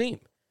about either team.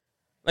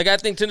 I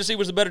think Tennessee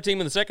was the better team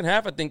in the second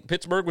half. I think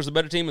Pittsburgh was the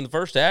better team in the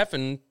first half,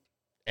 and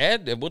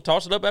we'll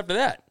toss it up after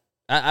that.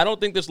 I don't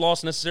think this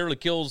loss necessarily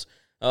kills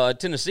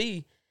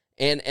Tennessee,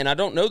 and I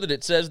don't know that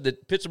it says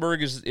that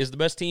Pittsburgh is the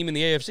best team in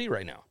the AFC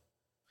right now.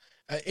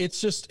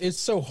 It's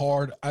so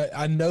hard.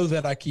 I know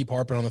that I keep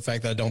harping on the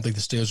fact that I don't think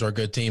the Steelers are a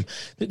good team.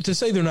 To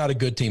say they're not a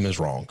good team is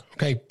wrong,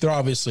 okay? They're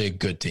obviously a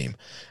good team.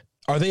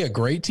 Are they a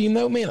great team,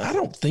 though? Man, I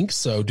don't think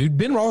so, dude.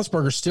 Ben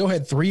Roethlisberger still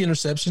had 3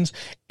 interceptions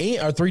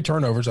or 3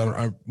 turnovers. One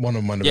of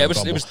them might have been a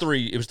fumble. It was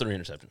 3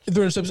 interceptions.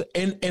 3 interceptions,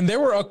 and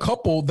there were a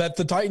couple that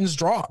the Titans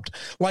dropped.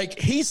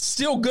 He's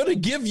still going to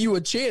give you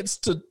a chance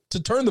to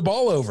turn the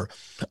ball over.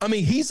 I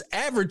mean, he's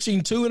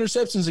averaging 2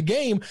 interceptions a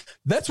game.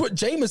 That's what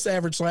Jameis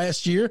averaged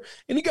last year,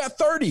 and he got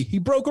 30. He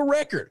broke a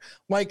record.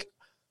 They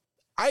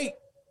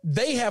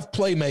have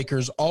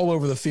playmakers all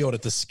over the field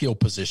at the skill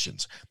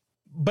positions.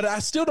 But I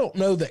still don't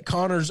know that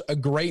Connor's a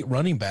great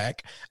running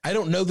back. I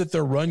don't know that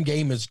their run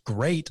game is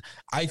great.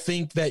 I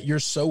think that you're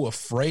so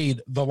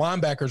afraid. The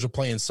linebackers are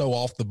playing so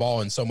off the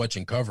ball and so much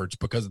in coverage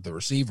because of the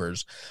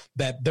receivers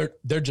that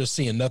they're just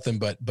seeing nothing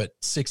but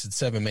 6 and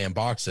 7 man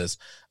boxes.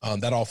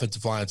 That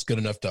offensive line is good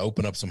enough to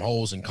open up some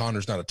holes, and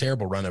Connor's not a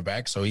terrible running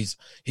back, so he's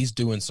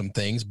doing some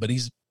things, but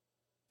he's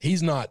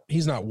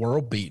not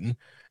world beaten,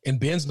 and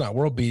Ben's not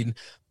world beaten.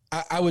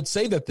 I would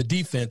say that the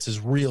defense is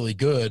really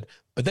good,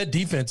 but that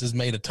defense has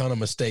made a ton of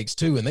mistakes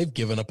too, and they've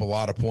given up a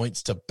lot of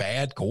points to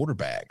bad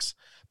quarterbacks.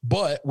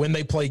 But when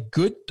they play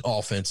good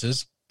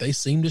offenses, they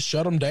seem to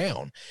shut them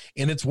down.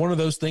 And it's one of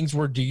those things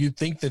where, do you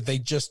think that they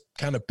just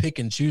kind of pick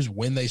and choose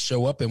when they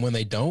show up and when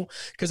they don't?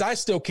 Because I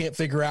still can't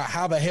figure out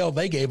how the hell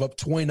they gave up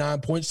 29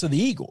 points to the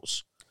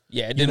Eagles.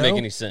 Yeah, it didn't make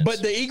any sense.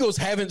 But the Eagles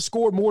haven't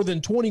scored more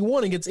than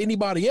 21 against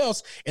anybody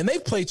else, and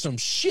they've played some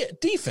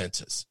shit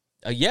defenses.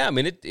 Yeah, I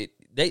mean,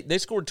 they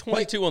scored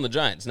 22 on the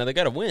Giants. Now, they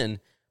got to win.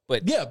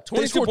 But yeah,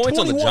 22 points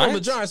on the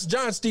Giants. The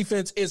Giants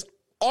defense is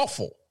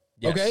awful.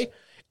 Yes. Okay.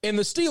 And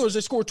the Steelers,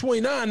 they scored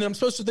 29, and I'm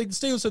supposed to think the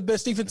Steelers are the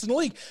best defense in the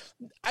league.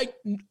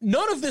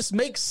 None of this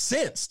makes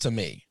sense to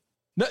me.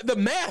 The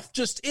math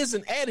just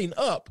isn't adding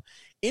up.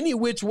 any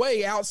which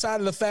way outside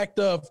of the fact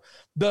of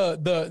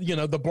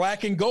the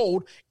black and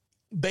gold.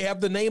 They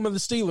have the name of the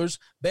Steelers.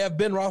 They have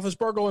Ben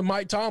Roethlisberger and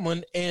Mike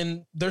Tomlin,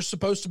 and they're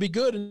supposed to be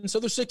good, and so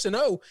they're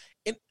 6-0.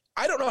 And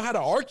I don't know how to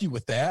argue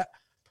with that,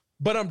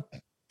 but I'm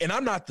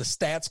not the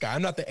stats guy.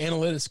 I'm not the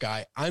analytics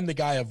guy. I'm the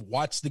guy of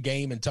watch the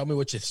game and tell me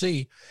what you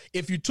see.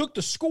 If you took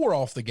the score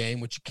off the game,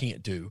 which you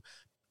can't do,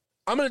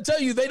 I'm going to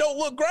tell you they don't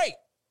look great,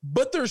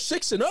 but they're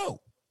 6-0.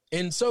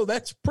 And so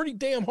that's pretty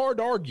damn hard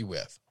to argue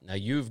with. Now,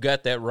 you've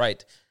got that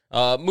right.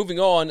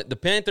 Moving on, the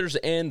Panthers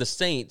and the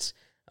Saints.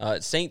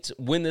 Saints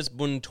win this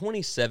one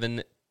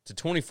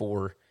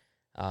 27-24.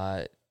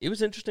 It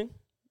was interesting.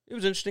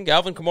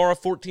 Alvin Kamara,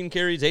 14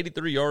 carries,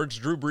 83 yards.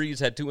 Drew Brees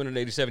had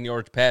 287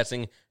 yards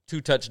passing,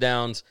 2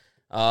 touchdowns.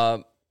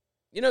 The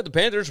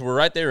Panthers were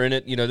right there in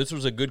it. This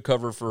was a good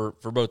cover for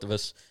both of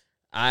us.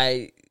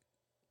 I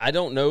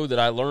don't know that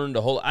I learned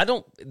a whole.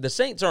 The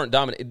Saints aren't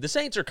dominant. The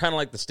Saints are kind of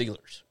like the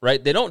Steelers,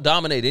 right? They don't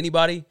dominate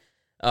anybody,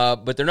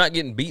 but they're not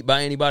getting beat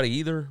by anybody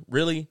either,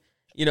 really.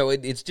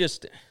 It's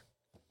just,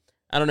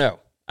 I don't know.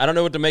 I don't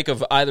know what to make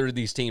of either of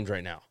these teams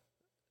right now.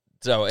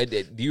 So,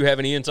 do you have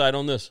any insight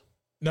on this?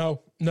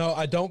 No,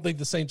 I don't think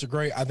the Saints are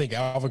great. I think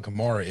Alvin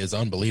Kamara is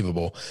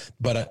unbelievable,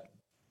 but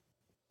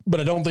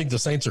I don't think the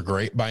Saints are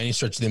great by any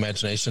stretch of the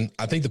imagination.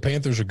 I think the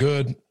Panthers are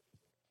good.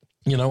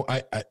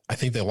 I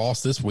think they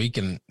lost this week,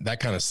 and that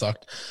kind of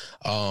sucked.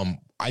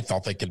 I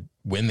thought they could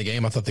win the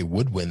game. I thought they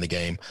would win the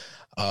game.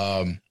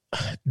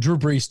 Drew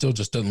Brees still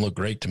just doesn't look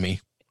great to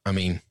me. I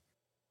mean,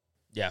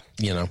 yeah,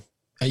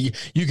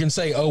 you can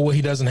say, oh, well,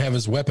 he doesn't have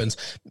his weapons.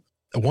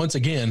 Once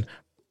again,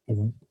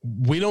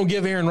 we don't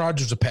give Aaron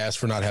Rodgers a pass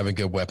for not having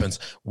good weapons.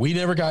 We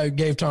never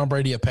gave Tom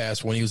Brady a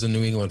pass when he was in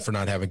New England for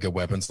not having good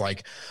weapons.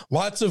 Like,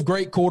 lots of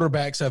great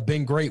quarterbacks have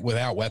been great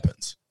without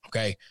weapons.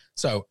 Okay.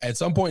 So at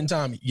some point in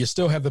time, you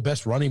still have the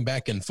best running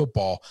back in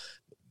football.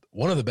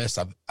 One of the best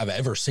I've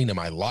ever seen in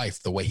my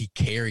life, the way he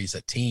carries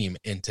a team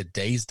in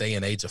today's day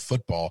and age of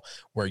football,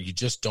 where you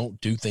just don't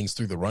do things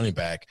through the running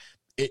back.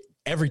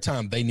 Every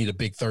time they need a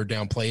big third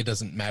down play, it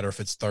doesn't matter if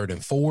it's 3rd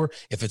and 4,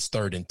 if it's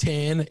 3rd and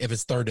 10, if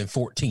it's 3rd and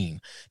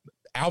 14.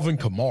 Alvin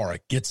Kamara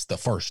gets the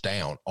first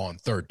down on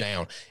 3rd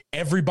down.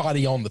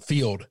 Everybody on the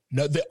field,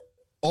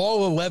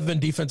 all 11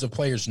 defensive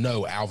players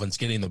know Alvin's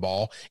getting the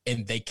ball,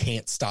 and they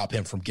can't stop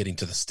him from getting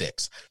to the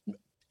sticks.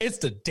 It's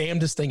the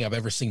damnedest thing I've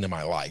ever seen in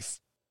my life.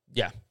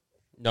 Yeah.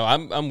 No,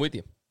 I'm with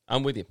you.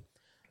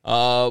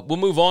 We'll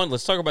move on.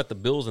 Let's talk about the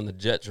Bills and the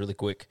Jets really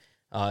quick.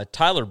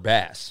 Tyler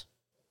Bass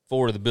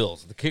for the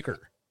Bills, the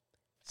kicker,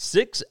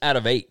 6 out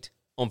of 8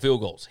 on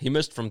field goals. He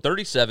missed from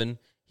 37.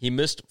 He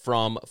missed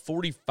from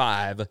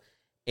 45,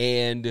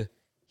 and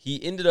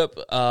he ended up.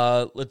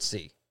 Let's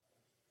see.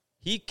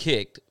 He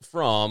kicked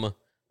from.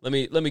 Let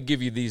me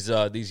give you these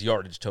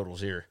yardage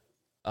totals here.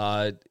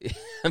 I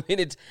mean,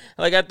 it's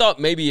like I thought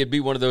maybe it'd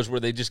be one of those where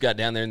they just got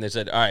down there and they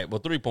said, "All right, well,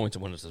 3 points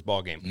and win us this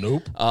ball game."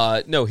 Nope.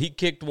 No, he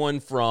kicked one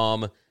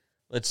from.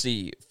 Let's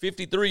see,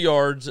 53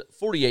 yards,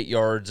 48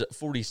 yards,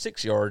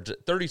 46 yards,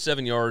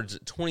 37 yards,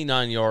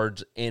 29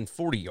 yards, and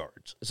 40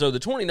 yards. So the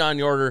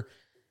 29-yarder,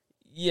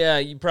 yeah,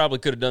 you probably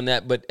could have done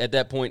that, but at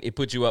that point, it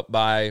put you up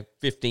by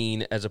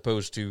 15 as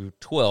opposed to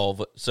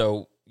 12,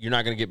 so you're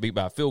not going to get beat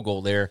by a field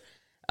goal there.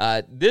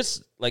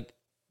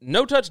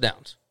 No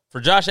touchdowns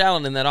for Josh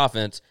Allen in that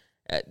offense.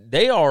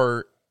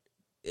 They're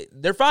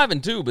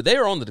 5-2, but they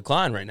are on the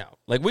decline right now.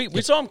 Like,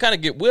 we saw them kind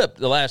of get whipped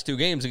the last 2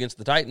 games against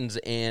the Titans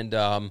and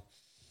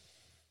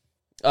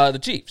the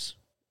Chiefs,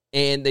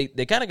 and they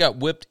kind of got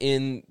whipped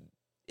I'm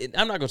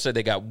not going to say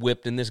they got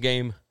whipped in this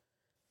game,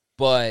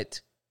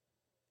 but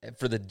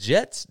for the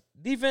Jets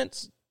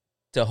defense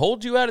to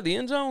hold you out of the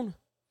end zone,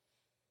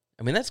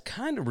 I mean, that's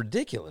kind of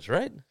ridiculous,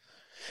 right?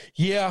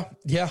 Yeah,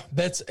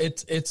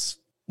 it's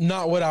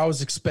not what I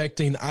was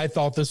expecting. I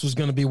thought this was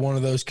going to be one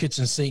of those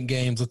kitchen sink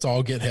games. Let's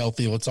all get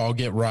healthy. Let's all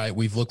get right.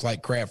 We've looked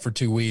like crap for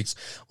 2 weeks.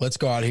 Let's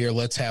go out here.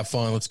 Let's have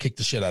fun. Let's kick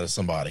the shit out of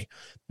somebody.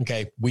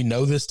 Okay, we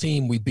know this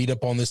team. We beat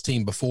up on this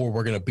team before.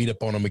 We're going to beat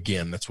up on them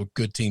again. That's what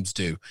good teams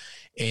do.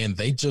 And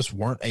they just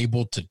weren't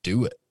able to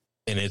do it.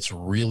 And it's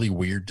really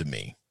weird to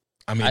me.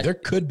 I mean, there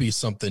could be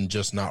something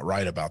just not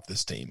right about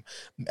this team.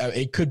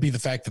 It could be the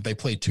fact that they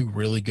played 2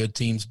 really good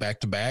teams back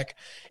to back.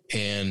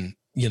 And,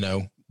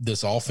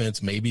 this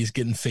offense maybe is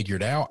getting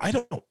figured out. I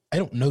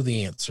don't know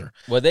the answer.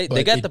 Well, they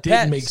got the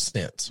Pats. Make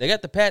sense. They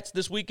got the Pats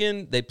this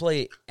weekend. They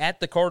play at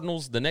the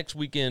Cardinals the next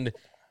weekend,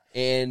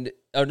 they've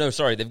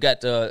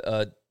got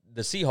the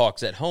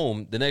Seahawks at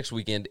home the next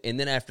weekend, and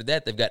then after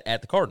that they've got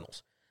at the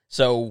Cardinals.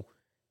 So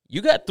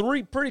you got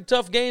 3 pretty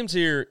tough games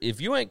here.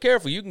 If you ain't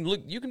careful, you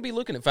can be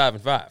looking at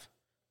 5-5.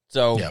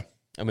 So yeah.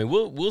 I mean,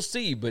 we'll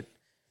see, but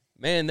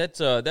man,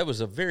 that was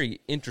a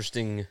very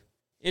interesting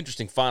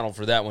final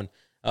for that one.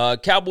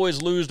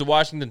 Cowboys lose to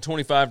Washington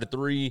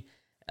 25-3.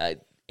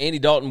 Andy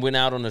Dalton went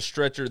out on a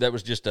stretcher. That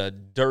was just a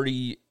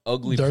dirty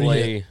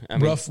play.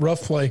 Rough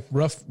play.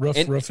 Rough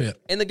hit.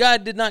 And the guy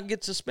did not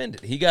get suspended.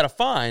 He got a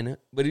fine,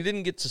 but he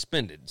didn't get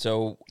suspended.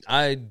 So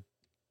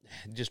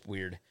just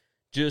weird.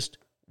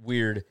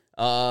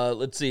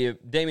 Let's see.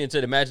 Damian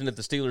said, imagine if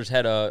the Steelers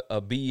had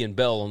a B and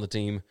Bell on the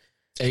team.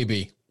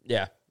 AB.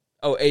 Yeah.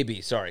 Oh,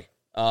 AB, sorry.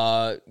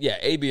 Yeah,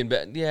 AB and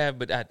Bell. Yeah,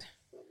 but,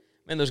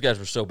 man, those guys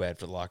were so bad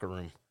for the locker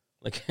room.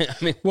 Like, I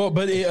mean. Well,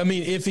 but, I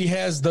mean, if he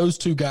has those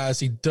two guys,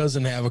 he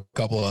doesn't have a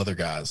couple of other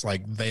guys.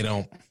 Like, they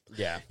don't.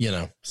 Yeah. You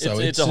know. So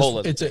it's a whole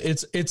other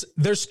it's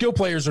their skill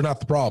players are not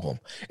the problem.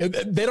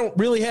 They don't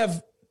really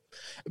have.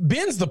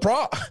 Ben's the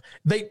problem.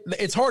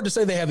 It's hard to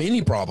say they have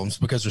any problems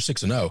because they're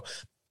 6-0.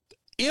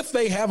 If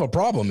they have a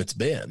problem, it's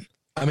Ben.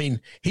 I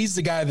mean, he's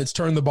the guy that's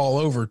turned the ball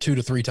over 2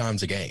 to 3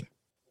 times a game.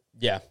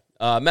 Yeah.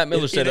 Matt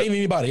Miller said it ain't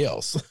anybody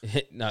else.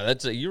 No,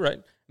 you're right.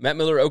 Matt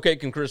Miller, okay,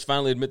 can Chris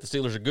finally admit the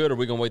Steelers are good, or are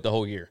we going to wait the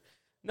whole year?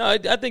 No, I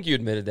think you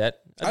admitted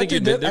that. I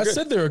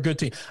said they're a good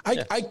team.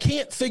 I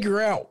can't figure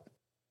out.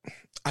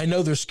 I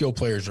know their skill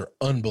players are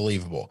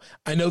unbelievable.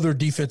 I know their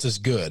defense is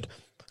good.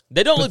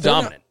 They don't look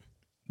dominant.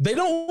 They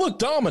don't look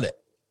dominant.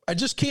 I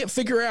just can't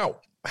figure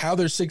out how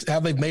they've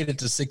made it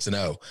to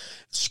 6-0,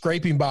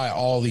 scraping by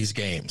all these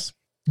games.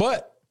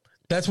 But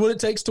that's what it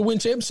takes to win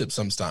championships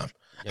sometimes.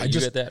 Yeah,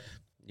 you got that.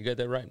 You got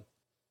that right.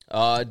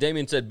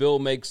 Damian said Bill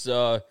make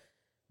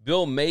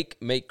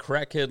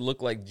crackhead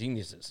look like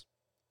geniuses.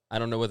 I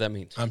don't know what that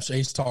means. I'm sure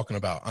he's talking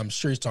about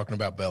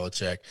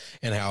Belichick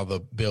and how the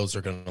Bills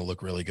are going to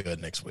look really good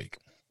next week.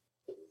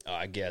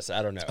 I guess.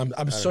 I don't know.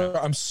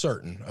 I'm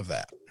certain of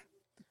that.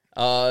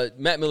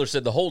 Matt Miller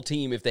said the whole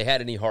team, if they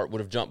had any heart,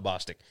 would have jumped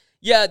Bostic.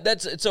 Yeah,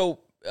 that's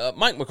so.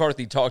 Mike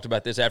McCarthy talked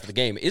about this after the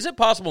game. Is it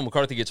possible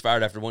McCarthy gets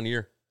fired after 1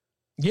 year?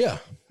 Yeah,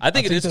 I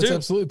think it is too. That's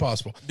absolutely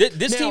possible.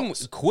 This team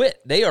quit.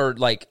 They are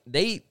like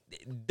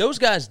those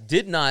guys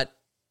did not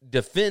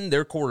defend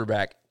their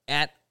quarterback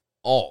at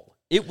all.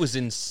 It was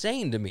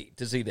insane to me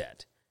to see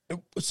that.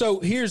 So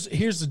here's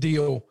the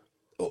deal.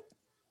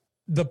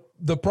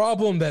 The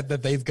problem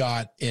that they've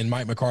got in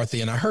Mike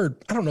McCarthy, and I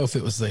don't know if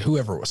it was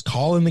whoever was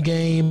calling the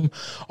game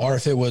or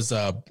if it was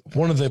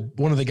one of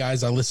the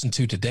guys I listened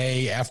to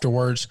today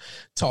afterwards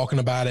talking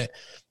about it,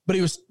 but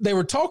they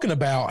were talking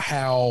about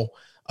how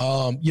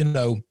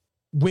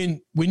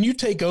when you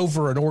take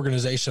over an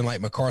organization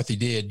like McCarthy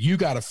did, you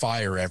got to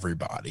fire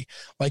everybody.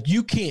 Like,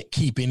 you can't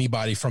keep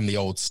anybody from the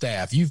old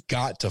staff. You've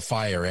got to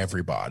fire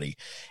everybody,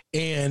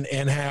 and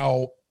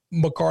how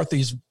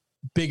McCarthy's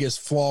biggest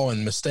flaw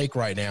and mistake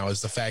right now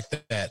is the fact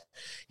that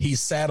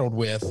he's saddled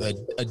with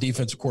a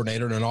defensive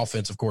coordinator and an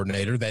offensive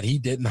coordinator that he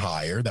didn't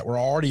hire, that were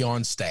already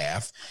on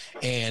staff,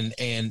 and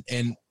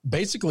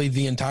basically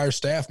the entire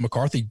staff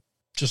McCarthy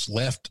just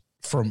left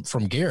from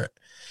Garrett.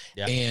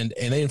 Yeah. And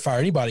they didn't fire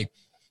anybody.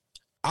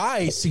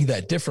 I see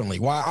that differently.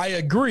 While I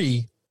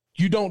agree,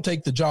 you don't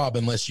take the job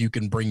unless you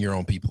can bring your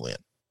own people in.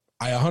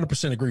 I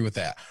 100% agree with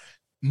that.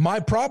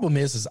 My problem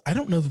is I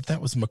don't know that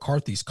was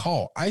McCarthy's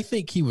call. I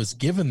think he was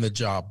given the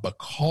job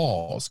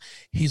because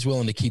he's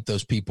willing to keep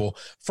those people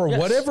for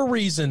whatever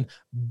reason.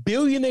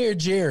 Billionaire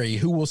Jerry,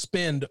 who will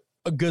spend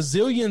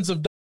gazillions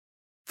of dollars.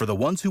 For the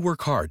ones who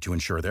work hard to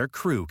ensure their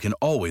crew can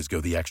always go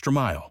the extra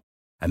mile,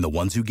 and the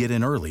ones who get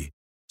in early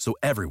so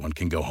everyone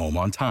can go home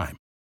on time,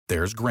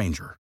 there's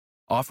Grainger,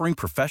 offering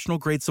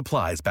professional-grade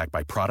supplies backed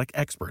by product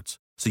experts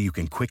so you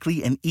can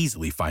quickly and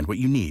easily find what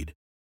you need.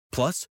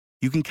 Plus,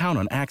 you can count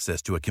on access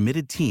to a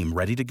committed team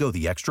ready to go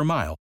the extra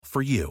mile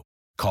for you.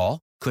 Call,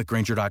 click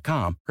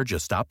Grainger.com, or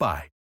just stop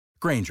by.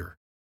 Grainger,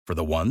 for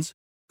the ones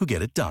who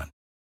get it done.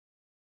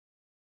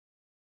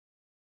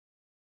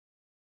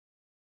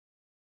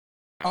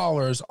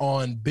 Dollars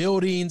on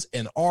buildings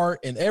and art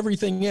and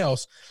everything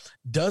else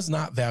does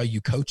not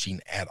value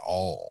coaching at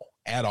all.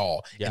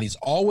 Yeah. And he's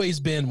always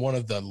been one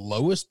of the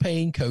lowest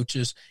paying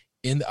coaches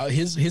in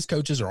his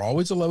coaches are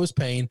always the lowest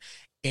paying.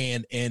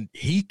 And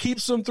he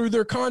keeps them through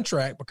their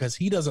contract because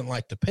he doesn't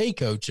like to pay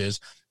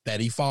coaches that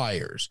he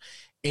fires.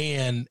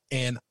 And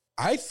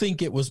I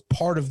think it was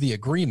part of the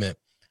agreement.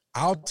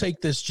 I'll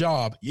take this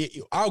job.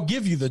 I'll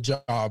give you the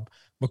job,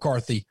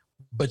 McCarthy,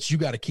 but you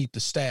got to keep the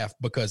staff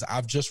because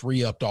I've just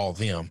re-upped all of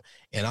them,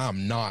 and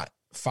I'm not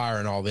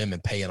firing all them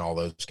and paying all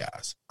those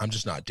guys. I'm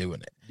just not doing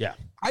it. Yeah.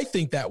 I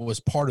think that was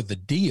part of the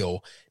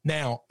deal.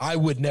 Now, I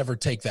would never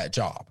take that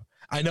job.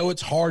 I know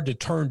it's hard to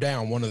turn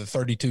down one of the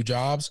 32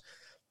 jobs,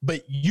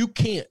 but you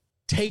can't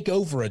take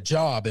over a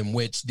job in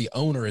which the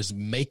owner is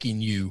making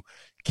you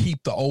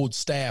keep the old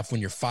staff when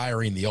you're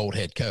firing the old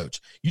head coach.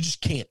 You just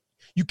can't.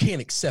 You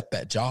can't accept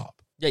that job.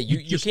 Yeah,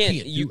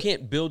 you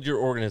can't build your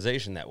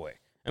organization that way.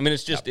 I mean,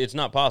 it's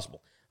not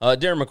possible.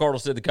 Darren McCardle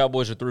said the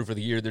Cowboys are through for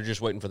the year. They're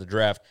just waiting for the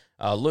draft.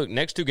 Look,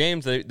 next 2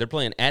 games, they're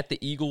playing at the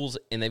Eagles,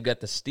 and they've got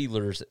the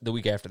Steelers the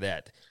week after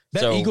that.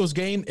 That Eagles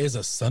game is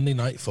a Sunday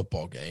night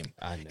football game.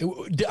 I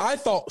know. I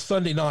thought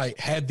Sunday night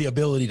had the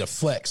ability to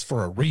flex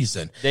for a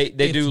reason. They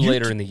do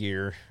later in the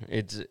year.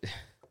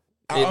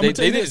 They need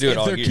to do it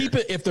all year.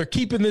 If they're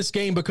keeping this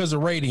game because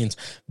of ratings,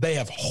 they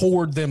have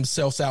whored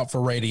themselves out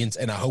for ratings,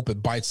 and I hope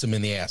it bites them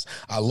in the ass.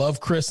 I love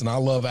Chris and I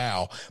love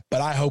Al,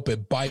 but I hope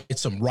it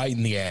bites them right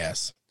in the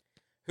ass.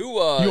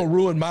 You'll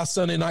ruin my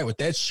Sunday night with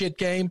that shit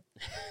game.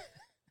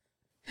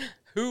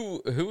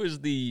 Who is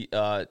the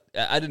I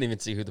didn't even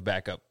see who the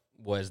backup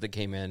was that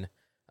came in.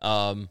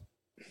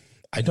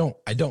 I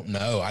don't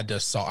know. I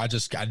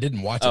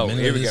didn't watch a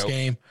minute of this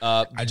game.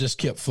 I just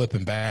kept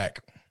flipping back.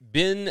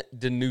 Ben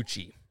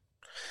DiNucci.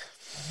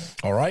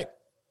 All right.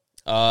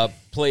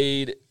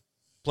 Played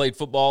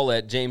football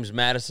at James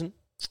Madison.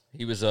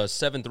 He was a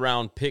 7th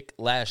round pick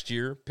last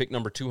year, pick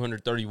number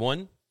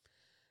 231.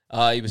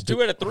 He was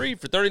 2 out of 3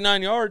 for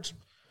 39 yards.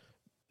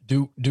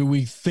 Do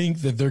we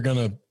think that they're going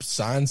to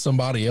sign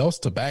somebody else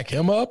to back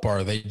him up, or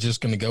are they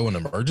just going to go an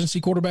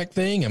emergency quarterback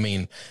thing? I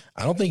mean,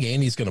 I don't think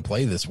Andy's going to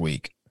play this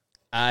week.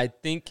 I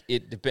think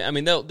it depends. I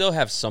mean, they'll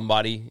have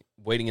somebody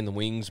waiting in the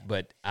wings,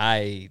 but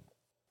I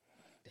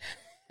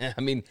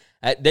mean,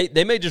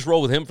 they may just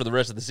roll with him for the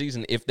rest of the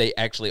season if they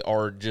actually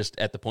are just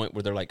at the point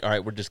where they're like, all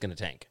right, we're just going to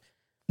tank.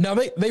 Now,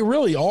 they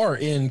really are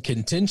in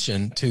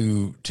contention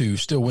to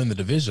still win the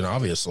division,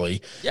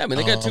 obviously. Yeah, I mean,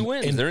 they got 2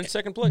 wins. They're in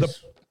second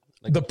place.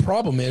 The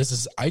problem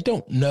is I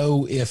don't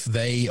know if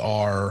they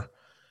are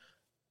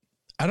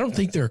 – I don't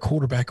think they're a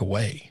quarterback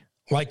away.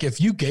 Like, if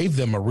you gave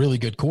them a really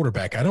good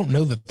quarterback, I don't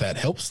know that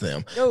helps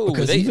them. No,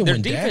 because even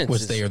when Dak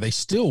was there, they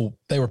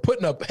were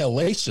putting up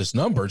hellacious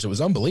numbers. It was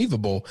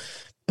unbelievable,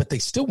 but they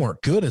still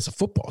weren't good as a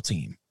football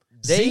team.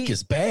 Zeke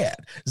is bad.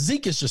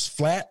 Zeke is just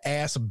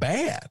flat-ass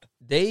bad.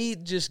 They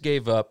just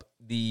gave up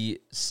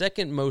the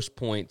second most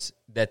points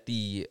that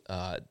the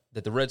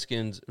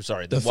Redskins,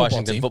 the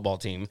Washington football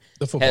team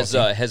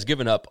has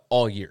given up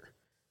all year.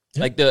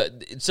 Yep.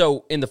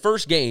 So in the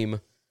first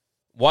game,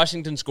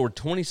 Washington scored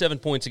 27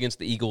 points against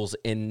the Eagles,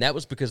 and that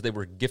was because they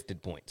were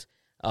gifted points.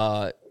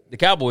 The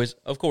Cowboys,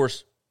 of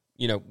course,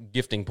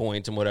 gifting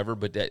points and whatever,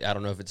 but I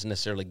don't know if it's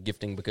necessarily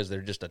gifting because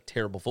they're just a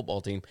terrible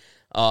football team.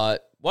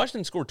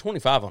 Washington scored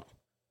 25 on them.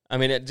 I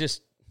mean, it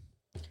just,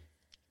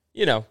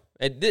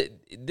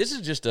 this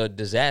is just a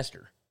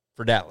disaster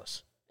for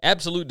Dallas.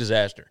 Absolute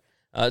disaster.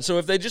 So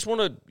if they just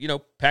want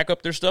to, pack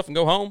up their stuff and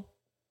go home,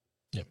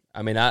 yep.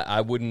 I mean,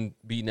 I wouldn't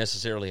be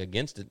necessarily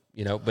against it,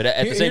 but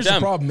at the same time. Here's the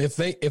problem. If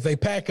they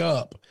pack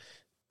up,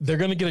 they're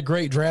going to get a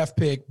great draft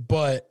pick,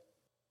 but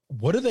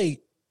what do they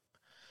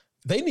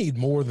need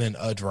more than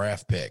a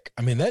draft pick.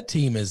 I mean, that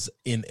team is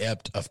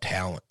inept of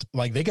talent.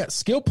 Like, they got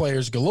skill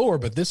players galore,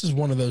 but this is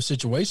one of those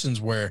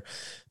situations where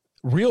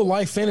real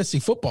life fantasy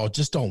football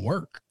just don't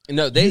work.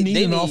 No, they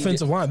need an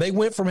offensive line. They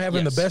went from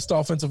having the best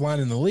offensive line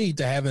in the league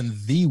to having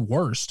the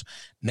worst.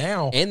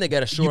 Now, and they got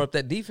to shore up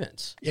that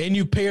defense. And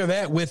you pair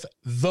that with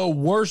the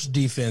worst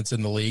defense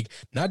in the league,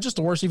 not just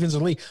the worst defense in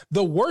the league,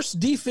 the worst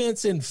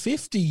defense in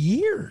 50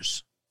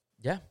 years.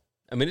 Yeah.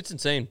 I mean, it's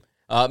insane.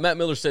 Matt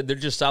Miller said they're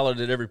just solid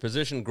at every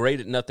position,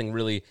 great at nothing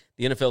really.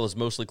 The NFL is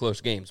mostly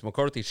close games.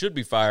 McCarthy should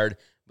be fired,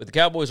 but the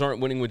Cowboys aren't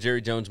winning with Jerry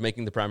Jones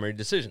making the primary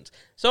decisions.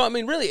 So, I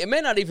mean, really, it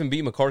may not even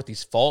be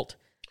McCarthy's fault.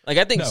 Like,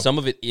 I think some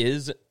of it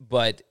is,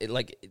 but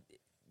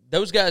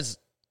those guys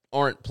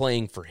aren't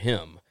playing for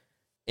him.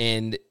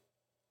 And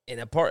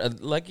a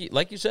part, like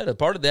you said, a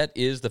part of that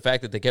is the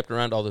fact that they kept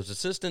around all those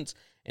assistants,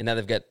 and now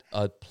they've got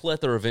a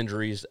plethora of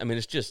injuries. I mean,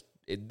 it's just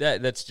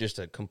that's just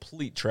a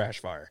complete trash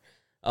fire.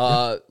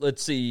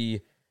 Let's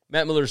see.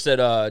 Matt Miller said,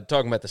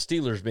 talking about the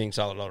Steelers being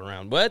solid all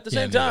around. But at the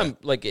same time,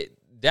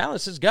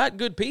 Dallas has got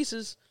good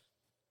pieces.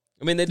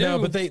 I mean, they do. No,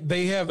 but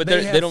they have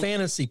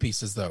fantasy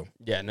pieces, though.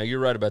 Yeah, no,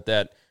 you're right about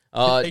that.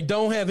 They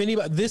don't have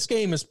anybody. This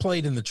game is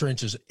played in the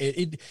trenches.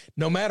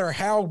 No matter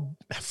how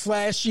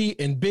flashy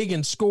and big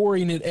and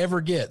scoring it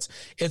ever gets,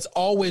 it's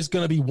always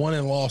going to be won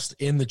and lost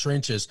in the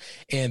trenches.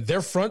 And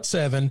their front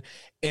seven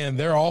and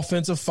their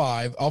offensive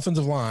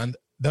line,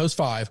 those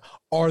 5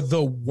 are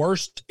the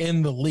worst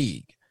in the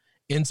league.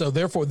 And so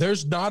therefore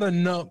there's not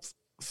enough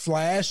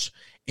flash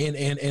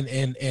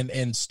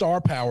and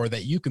star power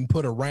that you can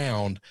put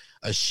around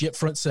a shit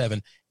front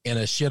seven and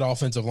a shit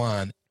offensive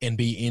line and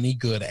be any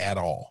good at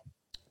all.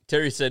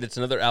 Terry said it's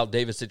another Al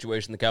Davis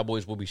situation. The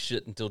Cowboys will be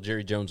shit until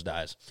Jerry Jones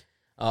dies.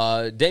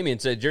 Damian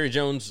said Jerry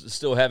Jones is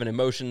still having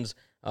emotions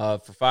for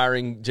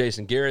firing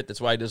Jason Garrett.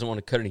 That's why he doesn't want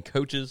to cut any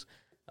coaches.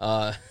 He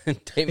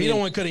don't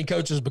want to cut any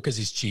coaches because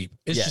he's cheap.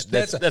 It's just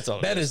that's all.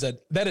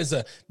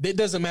 It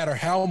doesn't matter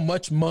how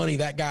much money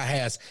that guy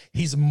has.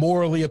 He's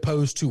morally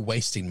opposed to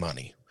wasting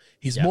money.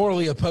 He's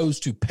morally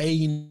opposed to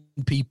paying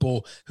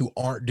people who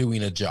aren't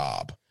doing a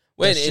job.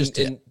 Well,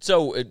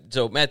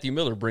 so Matthew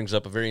Miller brings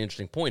up a very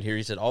interesting point here.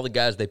 He said all the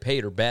guys they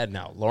paid are bad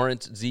now.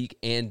 Lawrence, Zeke,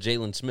 and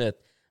Jalen Smith.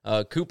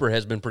 Cooper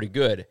has been pretty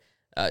good.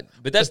 But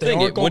that's the thing.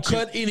 They aren't going to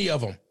cut any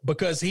of them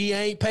because he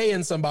ain't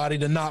paying somebody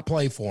to not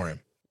play for him.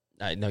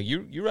 No,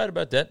 you're right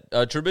about that.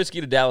 Trubisky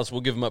to Dallas,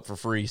 we'll give him up for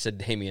free, said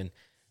Damian.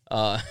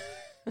 I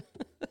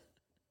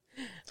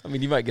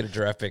mean, you might get a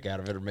draft pick out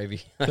of it, or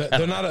maybe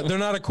they're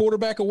not a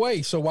quarterback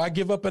away. So why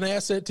give up an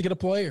asset to get a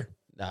player?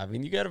 I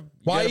mean, you got to.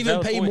 Why even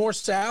pay more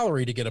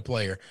salary to get a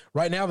player?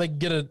 Right now, they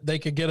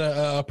could get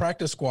a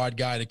practice squad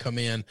guy to come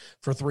in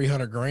for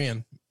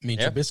 $300,000. I mean,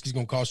 Trubisky's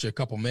going to cost you a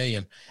couple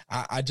million.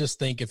 I just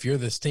think if you're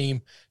this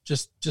team,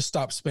 just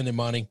stop spending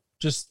money.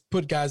 Just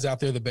put guys out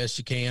there the best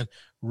you can,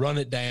 run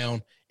it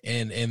down,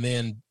 and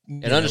then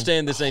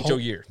understand this ain't your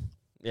year.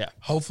 Yeah.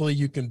 Hopefully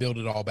you can build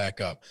it all back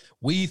up.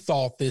 We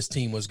thought this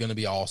team was going to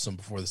be awesome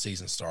before the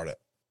season started.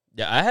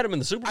 Yeah, I had them in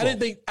the Super Bowl. I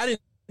didn't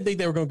think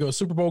they were going to go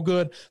Super Bowl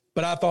good,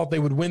 but I thought they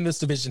would win this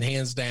division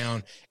hands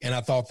down, and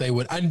I thought they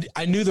would.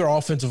 I knew their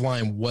offensive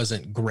line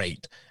wasn't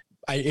great.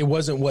 It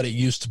wasn't what it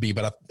used to be,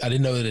 but I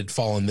didn't know that it had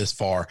fallen this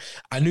far.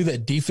 I knew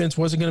that defense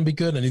wasn't going to be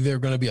good. I knew they were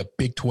going to be a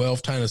Big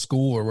 12 kind of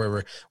school or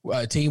wherever,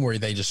 a team where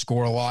they just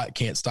score a lot,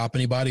 can't stop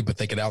anybody, but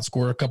they could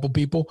outscore a couple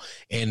people,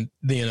 and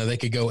they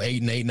could go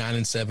 8-8,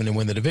 9-7, and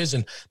win the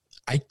division.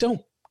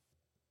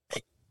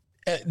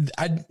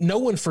 No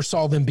one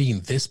foresaw them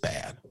being this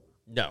bad.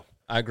 No,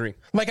 I agree.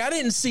 Like, I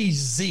didn't see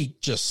Zeke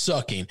just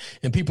sucking,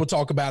 and people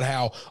talk about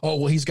how,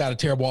 he's got a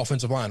terrible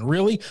offensive line.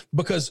 Really?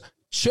 Because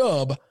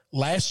Chubb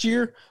last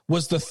year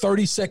was the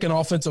 32nd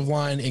offensive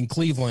line in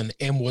Cleveland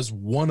and was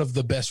one of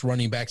the best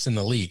running backs in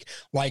the league.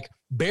 Like,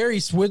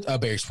 Barry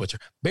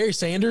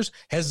Sanders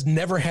has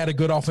never had a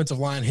good offensive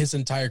line his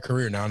entire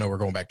career. Now, I know we're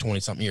going back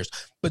 20-something years,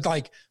 but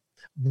like,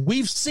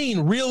 we've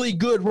seen really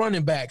good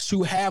running backs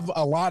who have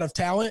a lot of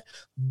talent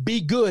be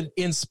good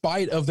in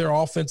spite of their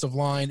offensive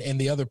line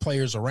and the other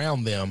players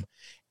around them.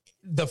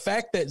 The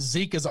fact that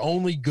Zeke is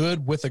only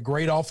good with a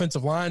great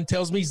offensive line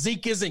tells me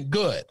Zeke isn't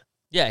good.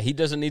 Yeah, he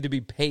doesn't need to be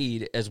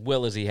paid as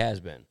well as he has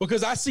been.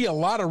 Because I see a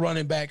lot of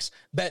running backs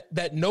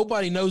that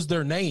nobody knows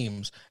their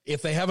names.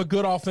 If they have a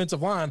good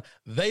offensive line,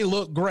 they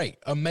look great,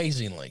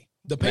 amazingly.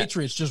 The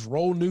Patriots just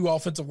roll new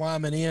offensive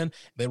linemen in.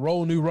 They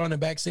roll new running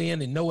backs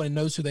in, and no one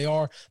knows who they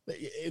are.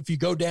 If you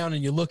go down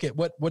and you look at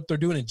what they're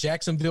doing in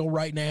Jacksonville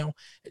right now,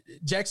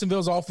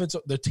 Jacksonville's offense,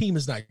 the team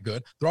is not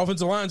good. Their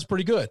offensive line is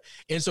pretty good.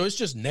 And so it's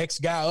just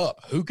next guy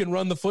up. Who can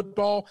run the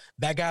football?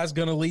 That guy's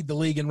going to lead the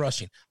league in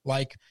rushing.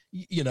 Like,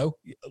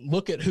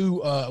 look at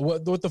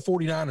what the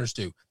 49ers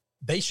do.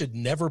 They should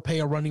never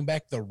pay a running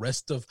back the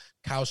rest of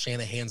Kyle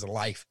Shanahan's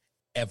life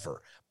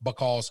ever,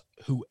 because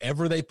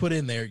whoever they put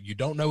in there, you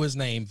don't know his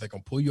name. They're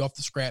going to pull you off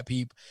the scrap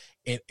heap,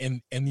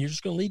 and you're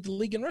just going to lead the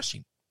league in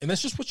rushing. And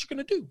that's just what you're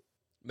going to do.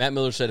 Matt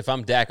Miller said, if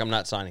I'm Dak, I'm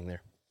not signing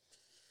there.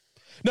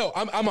 No,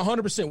 I'm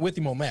 100% with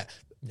him on Matt.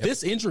 Yep.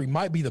 This injury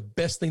might be the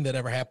best thing that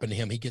ever happened to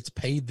him. He gets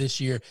paid this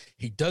year.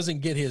 He doesn't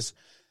get his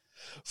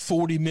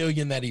 $40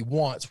 million that he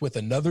wants with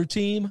another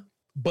team,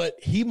 but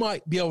he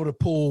might be able to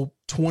pull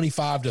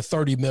 25 to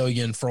 $30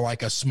 million for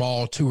like a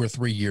small 2 or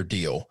 3 year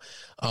deal.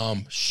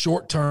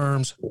 Short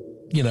terms,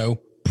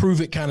 prove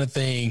it kind of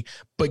thing,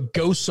 but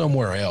go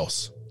somewhere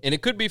else. And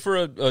it could be for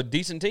a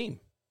decent team.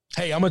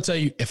 Hey, I'm going to tell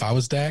you, if I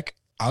was Dak,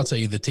 I'll tell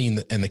you the team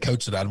and the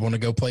coach that I'd want to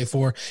go play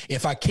for.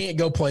 If I can't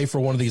go play for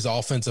one of these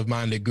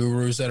offensive-minded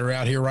gurus that are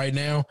out here right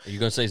now. Are you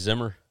going to say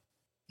Zimmer?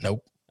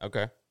 Nope.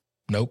 Okay.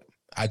 Nope.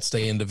 I'd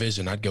stay in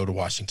division. I'd go to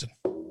Washington.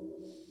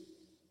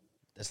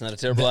 That's not a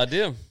terrible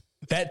idea.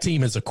 That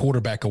team is a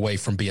quarterback away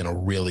from being a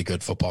really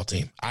good football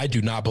team. I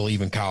do not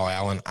believe in Kyle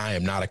Allen. I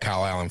am not a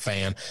Kyle Allen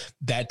fan.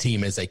 That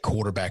team is a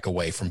quarterback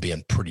away from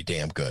being pretty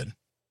damn good.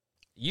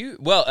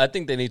 I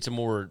think they need some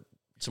more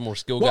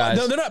skill guys.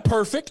 No, they're not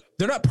perfect.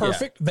 They're not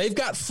perfect. Yeah. They've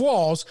got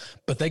flaws,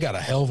 but they got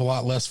a hell of a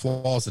lot less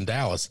flaws than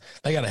Dallas.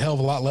 They got a hell of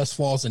a lot less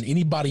flaws than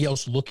anybody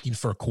else looking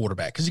for a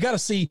quarterback, because you got to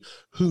see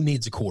who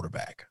needs a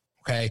quarterback.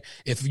 Okay,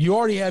 if you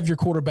already have your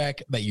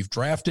quarterback that you've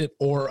drafted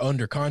or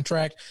under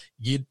contract,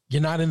 you're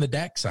not in the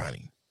Dak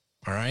signing.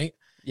 All right.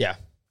 Yeah.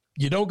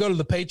 You don't go to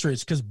the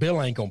Patriots because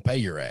Bill ain't gonna pay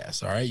your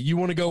ass. All right. You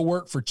want to go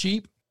work for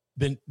cheap,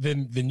 then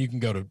you can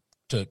go to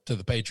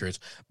the Patriots,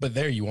 but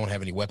there you won't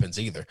have any weapons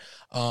either.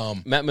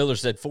 Matt Miller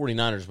said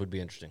 49ers would be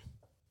interesting,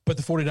 but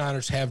the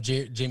 49ers have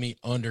Jimmy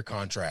under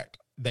contract.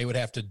 They would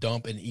have to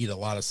dump and eat a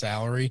lot of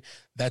salary.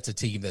 That's a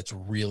team that's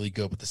really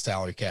good with the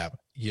salary cap.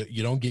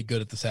 You don't get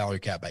good at the salary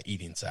cap by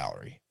eating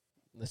salary.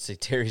 Let's see.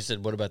 Terry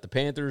said, what about the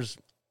Panthers?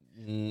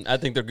 I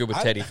think they're good with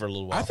Teddy for a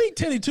little while. I think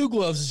Teddy Two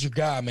Gloves is your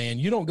guy, man.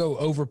 You don't go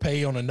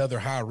overpay on another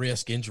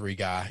high-risk injury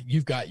guy.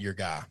 You've got your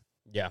guy.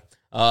 Yeah.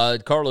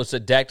 Carlos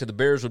said Dak to the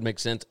Bears would make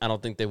sense. I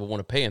don't think they would want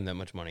to pay him that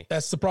much money.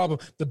 That's the problem.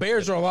 The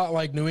Bears are a lot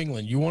like New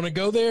England. You want to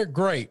go there?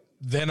 Great.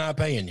 They're not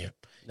paying you.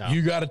 No.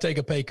 You got to take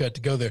a pay cut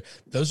to go there.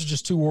 Those are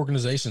just two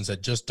organizations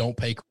that just don't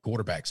pay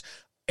quarterbacks.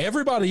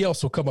 Everybody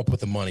else will come up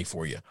with the money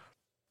for you.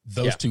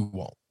 Those two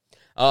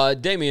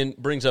won't. Damian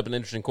brings up an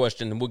interesting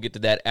question, and we'll get to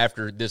that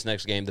after this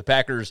next game. The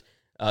Packers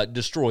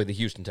destroy the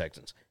Houston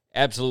Texans.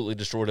 Absolutely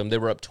destroyed them. They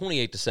were up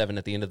 28-7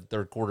 at the end of the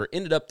third quarter.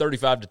 Ended up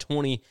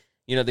 35-20.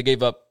 They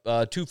gave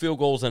up 2 field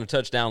goals and a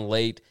touchdown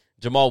late.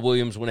 Jamal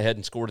Williams went ahead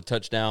and scored a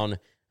touchdown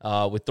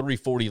with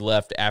 3:40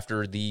 left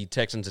after the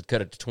Texans had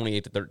cut it to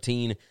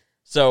 28-13.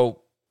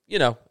 So,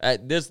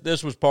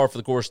 this was par for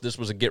the course. This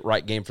was a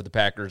get-right game for the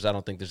Packers. I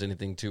don't think there's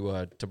anything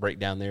to break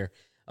down there.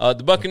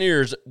 The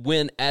Buccaneers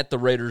win at the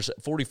Raiders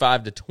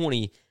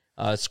 45-20,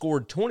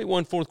 scored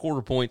 21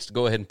 fourth-quarter points to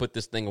go ahead and put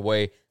this thing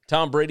away.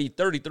 Tom Brady,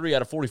 33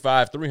 out of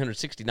 45,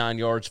 369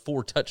 yards,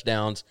 4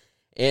 touchdowns.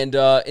 And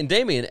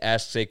Damian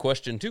asks a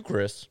question to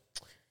Chris.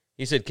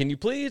 He said, can you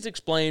please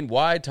explain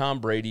why Tom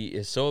Brady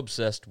is so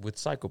obsessed with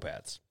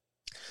psychopaths?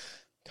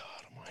 God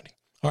almighty.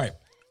 All right.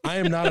 I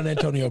am not an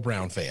Antonio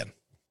Brown fan.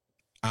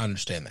 I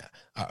understand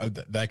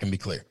that. That can be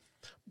clear.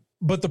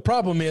 But the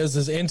problem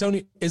is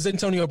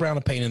Antonio Brown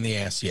a pain in the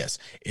ass? Yes.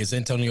 Is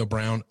Antonio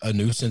Brown a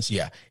nuisance?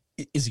 Yeah.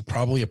 Is he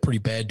probably a pretty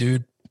bad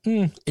dude?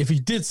 if he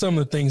did some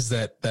of the things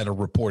that are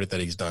reported that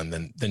he's done,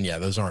 then yeah,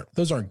 those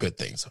aren't good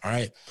things. All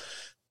right.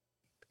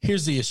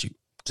 Here's the issue.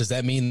 Does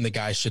that mean the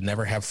guy should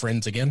never have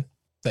friends again?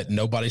 That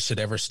nobody should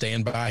ever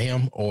stand by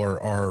him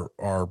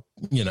or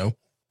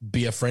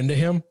be a friend to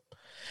him?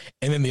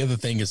 And then the other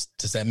thing is,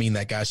 does that mean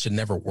that guy should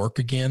never work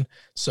again?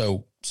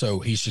 So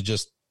he should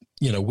just,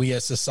 we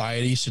as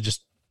society should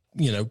just,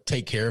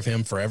 take care of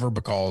him forever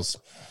because,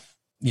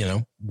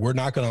 we're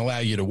not going to allow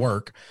you to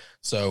work.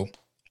 So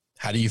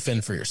how do you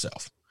fend for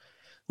yourself?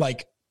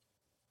 Like,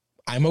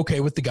 I'm okay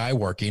with the guy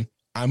working.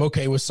 I'm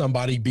okay with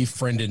somebody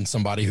befriending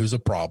somebody who's a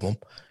problem.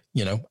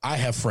 I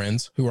have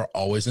friends who are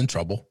always in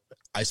trouble.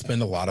 I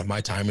spend a lot of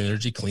my time and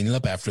energy cleaning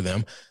up after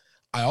them.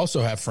 I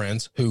also have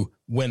friends who,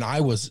 when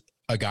I was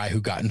a guy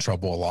who got in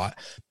trouble a lot,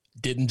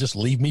 didn't just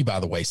leave me by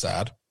the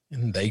wayside,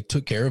 and they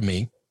took care of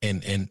me.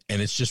 And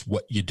it's just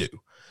what you do.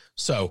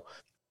 So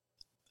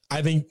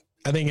I think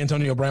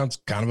Antonio Brown's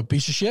kind of a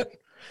piece of shit,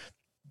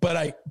 but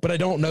I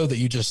don't know that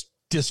you just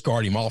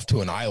discard him off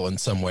to an island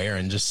somewhere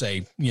and just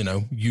say,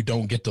 you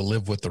don't get to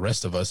live with the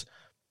rest of us.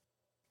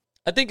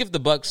 I think if the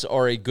Bucs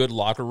are a good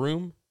locker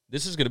room,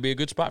 this is going to be a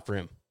good spot for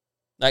him.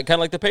 Like, kind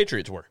of like the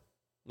Patriots were.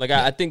 Like,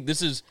 yeah. I think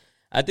this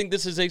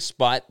is a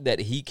spot that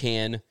he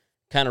can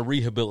kind of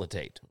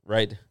rehabilitate,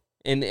 right?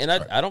 And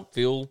I don't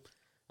feel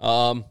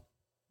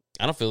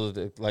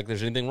like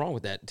there's anything wrong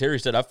with that. Terry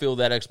said, I feel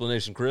that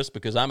explanation, Chris,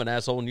 because I'm an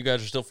asshole and you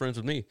guys are still friends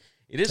with me.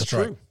 It is true.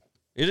 Right.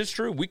 It is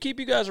true. We keep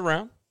you guys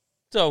around.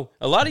 So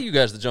a lot of you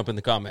guys that jump in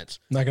the comments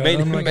I'm not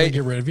going to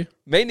get rid of you.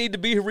 May need to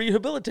be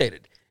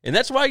rehabilitated. And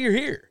that's why you're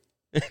here,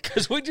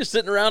 because we're just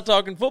sitting around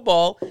talking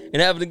football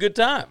and having a good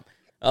time.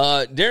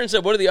 Darren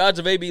said, what are the odds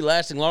of AB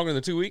lasting longer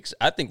than 2 weeks?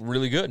 I think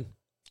really good.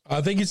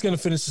 I think he's going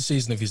to finish the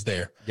season if he's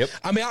there. Yep.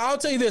 I mean, I'll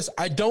tell you this.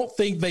 I don't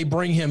think they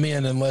bring him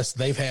in unless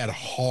they've had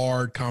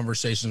hard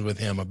conversations with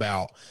him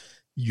about,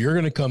 you're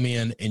going to come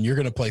in and you're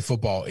going to play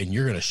football and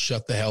you're going to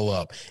shut the hell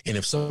up. And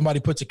if somebody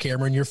puts a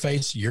camera in your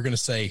face, you're going to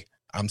say,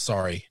 I'm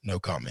sorry, no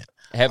comment.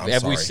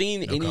 Have we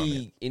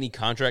seen any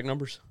contract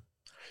numbers?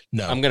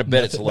 No. I'm going to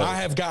bet it's low.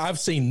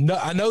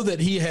 I know that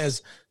he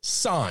has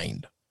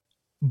signed,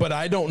 but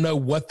I don't know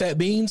what that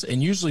means.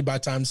 And usually by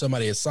the time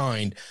somebody has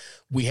signed,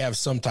 we have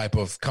some type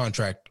of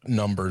contract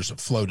numbers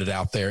floated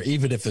out there.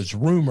 Even if there's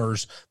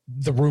rumors,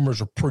 the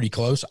rumors are pretty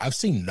close. I've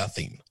seen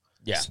nothing.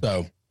 Yeah.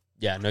 So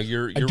yeah, no,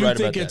 you're right about that. I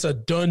do think it's a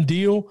done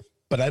deal,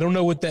 but I don't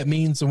know what that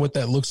means and what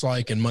that looks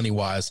like and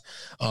money-wise.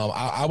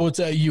 I will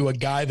tell you, a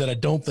guy that I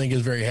don't think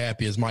is very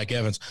happy is Mike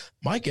Evans.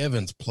 Mike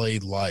Evans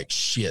played like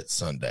shit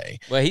Sunday.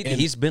 Well,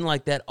 he's been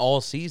like that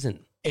all season.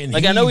 And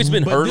I know he's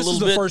been hurt a little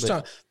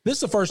bit. This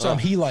is the first time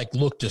he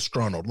looked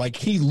disgruntled. Like,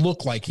 he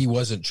looked like he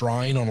wasn't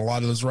trying on a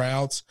lot of those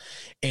routes.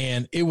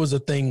 And it was a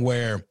thing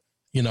where,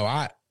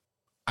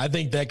 I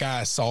think that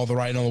guy saw the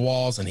writing on the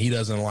walls and he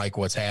doesn't like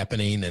what's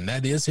happening. And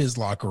that is his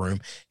locker room.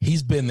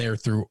 He's been there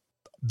through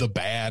the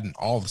bad and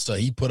all the stuff.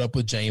 He put up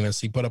with Jameis.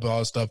 He put up with all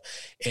the stuff.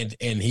 And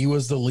he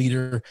was the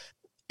leader.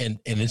 And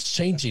it's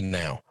changing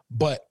now.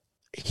 But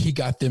he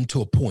got them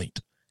to a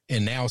point.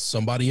 And now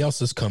somebody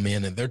else has come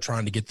in and they're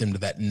trying to get them to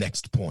that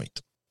next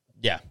point.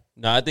 Yeah.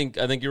 No, I think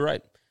you're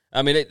right.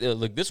 I mean,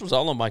 look, this was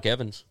all on Mike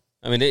Evans.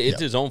 I mean, it's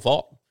his own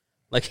fault.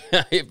 Like,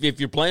 if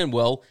you're playing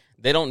well,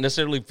 they don't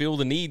necessarily feel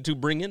the need to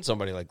bring in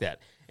somebody like that.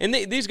 And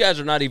these guys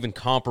are not even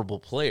comparable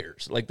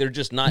players. Like, they're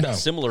just not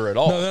similar at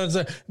all. No,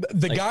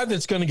 the guy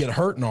that's going to get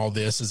hurt in all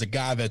this is a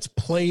guy that's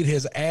played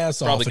his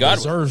ass off and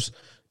deserves.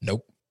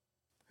 Nope.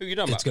 Who you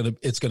talking about?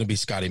 It's going to be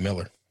Scotty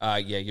Miller.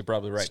 Yeah, you're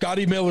probably right.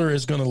 Scotty Miller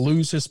is going to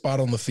lose his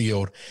spot on the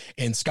field,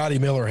 and Scotty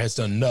Miller has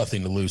done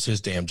nothing to lose his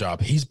damn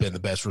job. He's been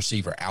the best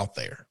receiver out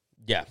there.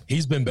 Yeah.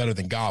 He's been better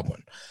than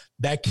Godwin.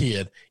 That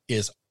kid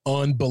is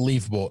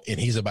unbelievable, and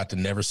he's about to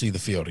never see the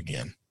field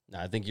again. No,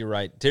 I think you're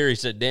right. Terry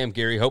said, damn,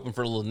 Gary, hoping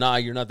for a little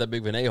you're not that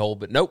big of an a-hole,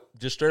 but nope,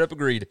 just straight up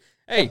agreed.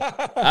 Hey,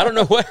 I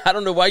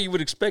don't know why you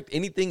would expect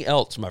anything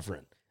else, my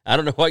friend. I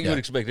don't know why you would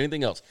expect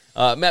anything else.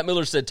 Matt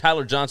Miller said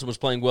Tyler Johnson was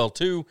playing well,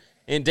 too.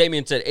 And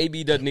Damian said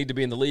AB doesn't need to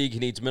be in the league. He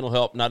needs mental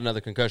help, not another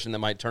concussion that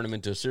might turn him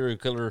into a serial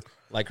killer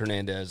like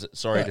Hernandez.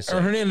 Sorry to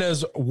say.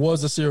 Hernandez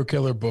was a serial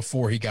killer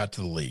before he got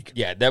to the league.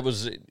 Yeah, that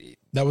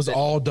was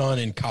all done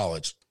in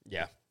college.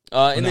 Yeah.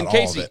 And then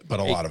Casey, all of it, but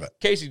a lot of it.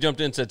 Casey jumped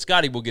in and said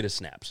Scotty will get his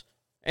snaps.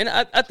 And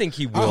I think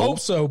he will. I hope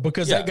so,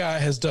 because that guy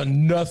has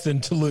done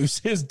nothing to lose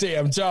his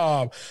damn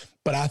job.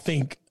 But I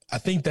think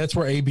that's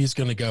where AB is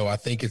going to go. I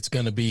think it's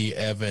going to be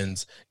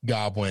Evans,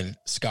 Godwin,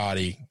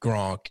 Scotty,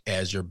 Gronk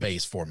as your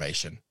base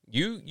formation.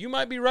 You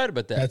might be right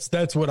about that.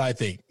 That's what I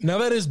think. Now,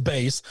 that is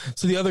base,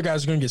 so the other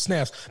guys are going to get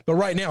snaps. But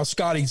right now,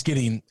 Scotty's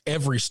getting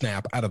every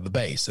snap out of the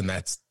base, and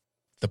that's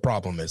the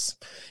problem is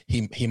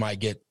he might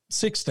get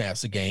 6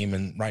 snaps a game,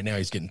 and right now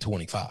he's getting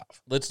 25.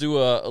 Let's do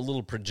a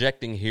little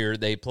projecting here.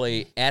 They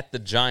play at the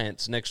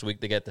Giants next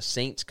week. They got the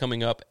Saints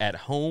coming up at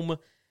home.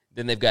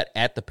 Then they've got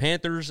at the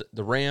Panthers,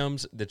 the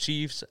Rams, the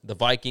Chiefs, the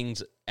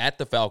Vikings, at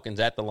the Falcons,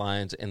 at the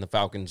Lions, and the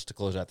Falcons to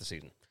close out the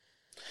season.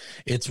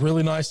 It's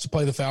really nice to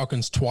play the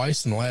Falcons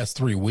twice in the last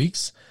 3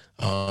 weeks.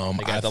 They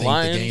got I the think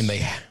Lions. the game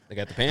They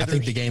got the Panthers. I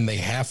think the game they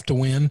have to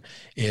win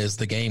is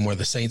the game where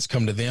the Saints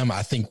come to them.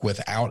 I think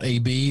without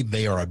AB,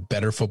 they are a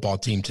better football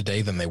team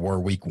today than they were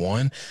week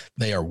one.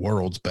 They are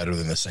worlds better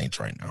than the Saints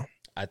right now.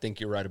 I think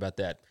you're right about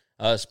that.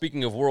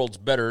 Speaking of worlds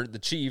better, the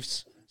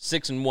Chiefs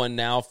 6-1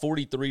 now,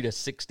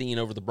 43-16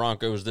 over the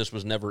Broncos. This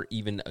was never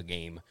even a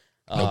game.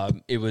 Nope.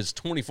 It was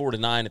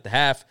 24-9 at the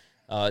half.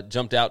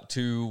 Jumped out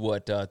to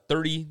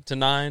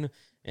 30-9,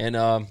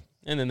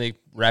 and then they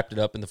wrapped it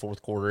up in the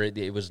fourth quarter.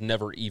 It was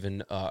never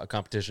even a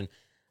competition.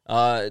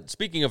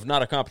 Speaking of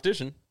not a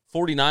competition,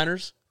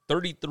 49ers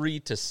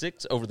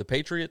 33-6 over the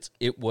Patriots.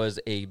 It was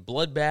a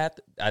bloodbath.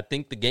 I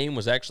think the game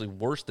was actually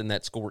worse than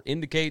that score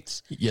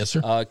indicates. Yes,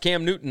 sir.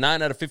 Cam Newton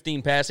 9 out of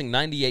 15 passing,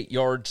 98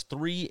 yards,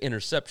 3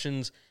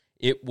 interceptions.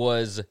 It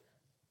was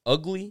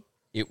ugly.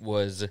 It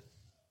was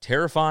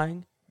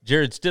terrifying.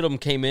 Jared Stidham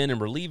came in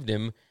and relieved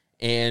him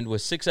and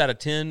was 6 out of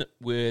 10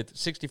 with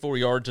 64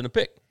 yards and a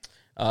pick.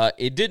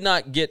 It did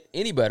not get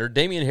any better.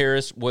 Damian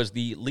Harris was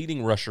the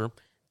leading rusher,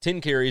 10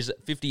 carries,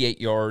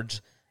 58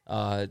 yards.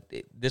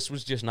 This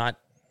was just not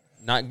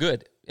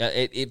good.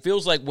 It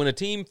feels like when a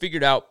team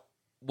figured out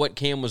what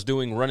Cam was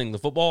doing running the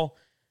football,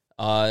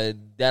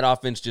 that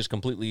offense just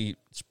completely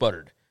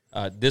sputtered.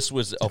 This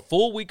was a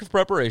full week of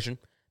preparation.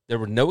 There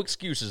were no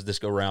excuses this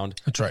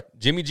go-round. That's right.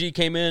 Jimmy G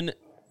came in,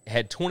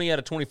 had 20 out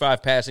of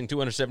 25 passing,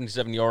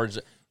 277 yards,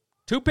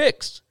 2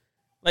 picks.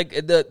 Like,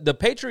 the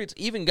Patriots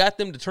even got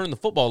them to turn the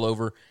football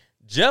over.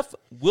 Jeff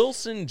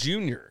Wilson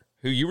Jr.,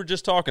 who you were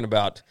just talking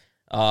about,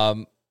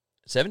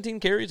 17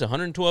 carries,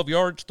 112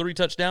 yards, 3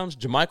 touchdowns.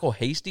 JaMychal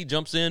Hasty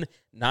jumps in,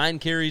 9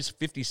 carries,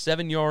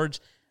 57 yards.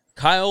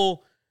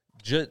 Kyle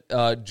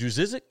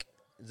Juszczyk,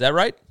 is that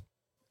right?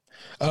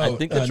 I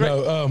think that's right.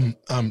 No,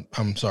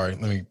 I'm sorry.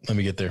 Let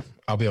me get there.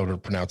 I'll be able to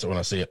pronounce it when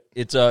I see it.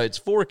 It's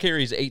 4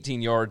 carries,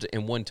 18 yards,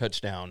 and 1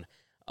 touchdown.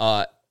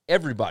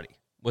 Everybody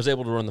was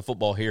able to run the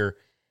football here,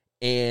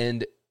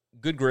 and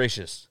good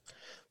gracious,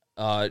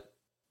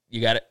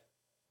 you got it.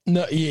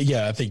 No,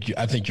 yeah, I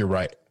think you're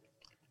right.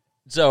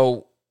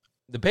 So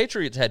the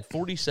Patriots had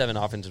 47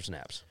 offensive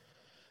snaps.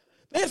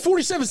 They had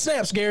 47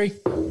 snaps, Gary.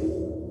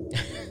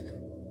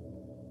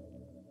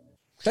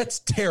 That's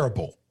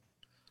terrible.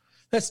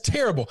 That's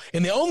terrible.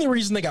 And the only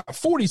reason they got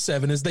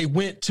 47 is they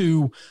went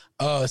to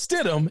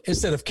Stidham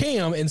instead of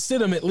Cam, and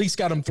Stidham at least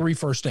got them 3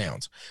 first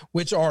downs,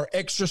 which are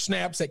extra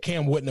snaps that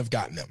Cam wouldn't have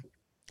gotten them.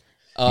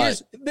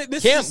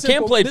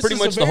 Cam played pretty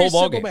much the whole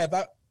ball game.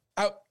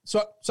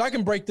 So I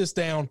can break this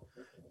down.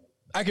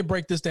 I can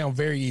break this down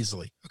very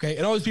easily. Okay.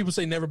 And all these people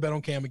say never bet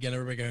on Cam again,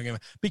 never bet on Cam.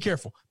 Be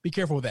careful. Be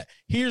careful with that.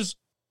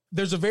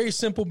 There's a very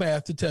simple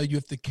math to tell you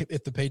if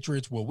the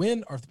Patriots will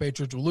win or if the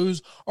Patriots will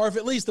lose, or if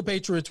at least the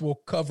Patriots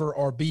will cover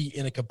or be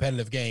in a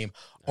competitive game,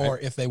 or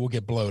if they will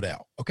get blowed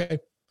out. Okay.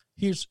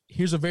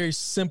 Here's a very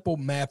simple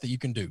math that you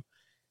can do.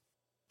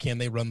 Can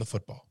they run the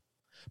football?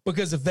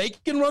 Because if they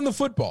can run the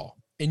football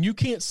and you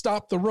can't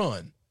stop the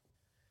run,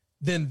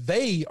 then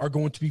they are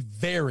going to be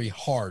very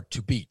hard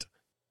to beat.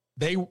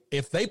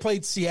 If they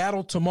played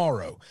Seattle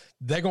tomorrow,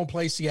 they're going to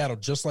play Seattle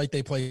just like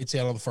they played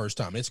Seattle the first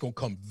time. It's going to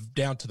come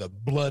down to the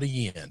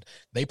bloody end.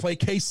 They play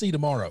KC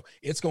tomorrow.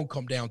 It's going to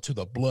come down to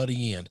the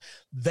bloody end.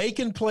 They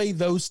can play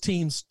those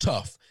teams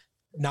tough,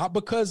 not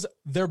because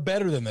they're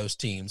better than those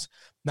teams,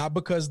 not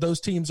because those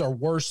teams are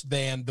worse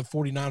than the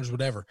 49ers,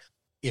 whatever.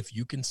 If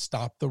you can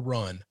stop the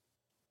run,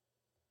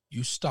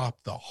 you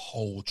stop the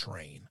whole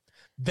train.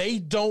 They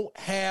don't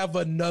have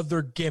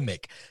another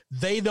gimmick.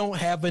 They don't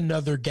have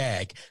another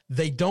gag.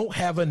 They don't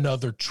have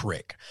another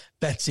trick.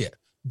 That's it.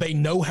 They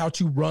know how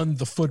to run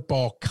the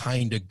football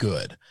kind of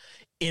good.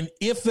 And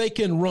if they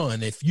can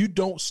run, if you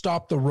don't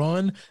stop the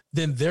run,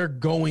 then they're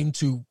going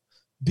to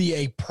be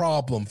a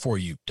problem for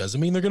you. Doesn't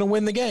mean they're going to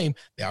win the game.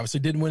 They obviously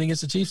didn't win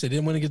against the Chiefs. They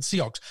didn't win against the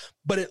Seahawks.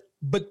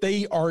 But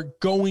they are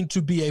going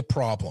to be a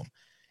problem.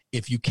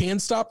 If you can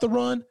stop the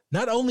run,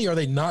 not only are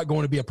they not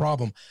going to be a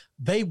problem,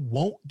 they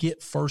won't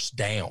get first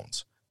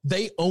downs.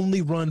 They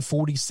only run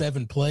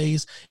 47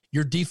 plays.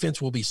 Your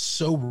defense will be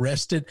so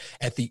rested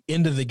at the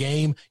end of the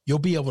game, you'll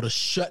be able to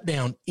shut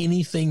down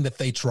anything that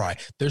they try.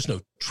 There's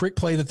no trick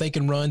play that they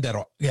can run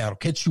that'll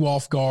catch you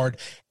off guard.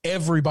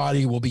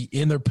 Everybody will be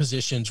in their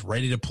positions,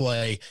 ready to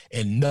play,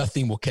 and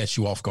nothing will catch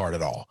you off guard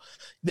at all.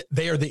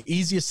 They are the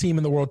easiest team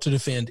in the world to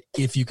defend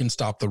if you can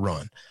stop the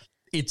run.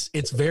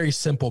 It's very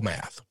simple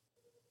math.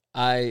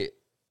 I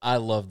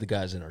love the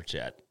guys in our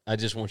chat. I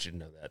just want you to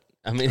know that.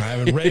 I mean, I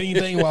haven't read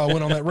anything while I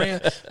went on that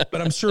rant,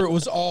 but I'm sure it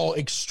was all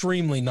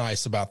extremely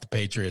nice about the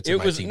Patriots.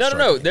 It was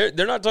no.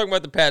 They're not talking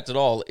about the Pats at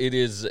all. It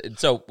is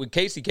so.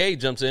 KCK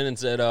jumps in and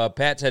said,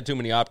 "Pats had too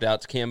many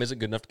opt-outs. Cam isn't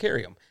good enough to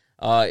carry them."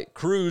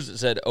 Cruz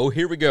said, "Oh,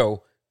 here we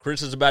go.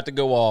 Chris is about to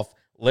go off.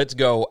 Let's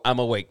go. I'm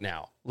awake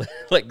now."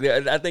 Like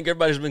I think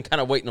everybody's been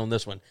kind of waiting on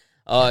this one.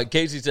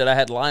 Casey said, "I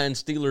had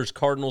Lions, Steelers,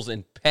 Cardinals,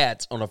 and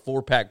Pats on a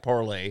 4-pack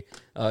parlay."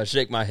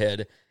 Shake my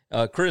head.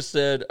 Terry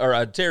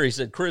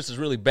said, "Chris is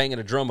really banging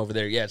a drum over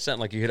there." Yeah, it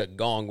sounded like you hit a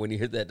gong when you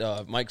hit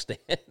that mic stand.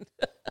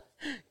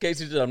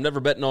 Casey said, "I'm never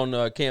betting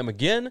on Cam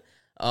again."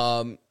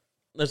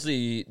 let's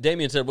see.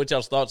 Damien said, "What's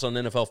y'all's thoughts on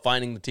the NFL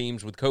finding the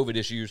teams with COVID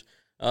issues?"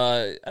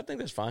 I think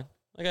that's fine.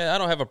 Like, I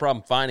don't have a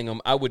problem finding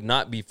them. I would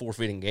not be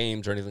forfeiting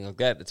games or anything like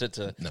that. It's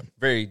a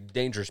very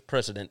dangerous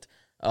precedent.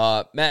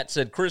 Matt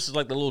said, Chris is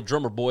like the little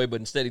drummer boy, but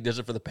instead he does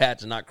it for the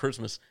Pats and not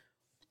Christmas.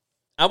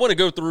 I want to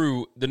go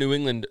through the New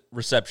England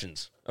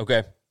receptions,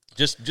 okay?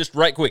 Just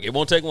right quick. It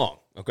won't take long,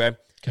 okay?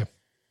 Okay.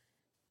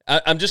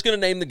 I'm just going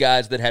to name the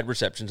guys that had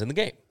receptions in the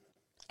game.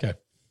 Okay.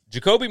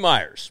 Jacoby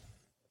Myers.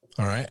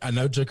 All right. I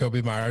know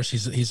Jacoby Myers.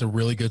 He's a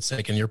really good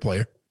second-year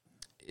player.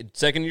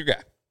 Second-year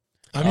guy.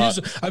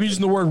 I'm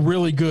using the word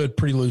really good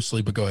pretty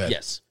loosely, but go ahead.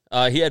 Yes.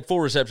 He had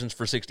 4 receptions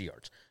for 60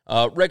 yards.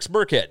 Rex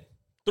Burkhead,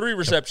 3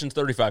 receptions,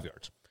 35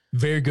 yards.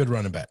 Very good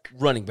running back.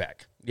 Running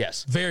back,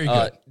 yes. Very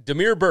good.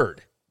 Demir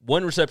Byrd,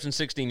 1 reception,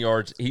 16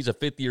 yards. He's a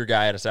fifth-year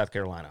guy out of South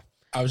Carolina.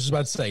 I was just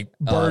about to say,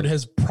 Byrd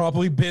has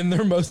probably been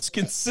their most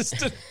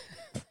consistent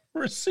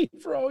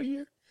receiver all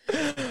year.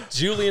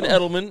 Julian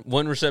Edelman,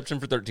 1 reception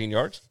for 13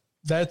 yards.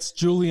 That's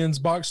Julian's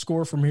box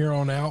score from here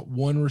on out.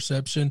 1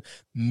 reception,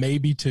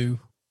 maybe 2.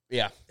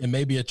 Yeah. And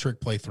maybe a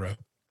trick play throw.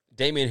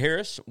 Damian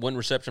Harris, 1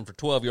 reception for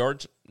 12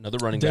 yards. Another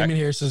running back. Damian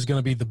Harris is going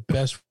to be the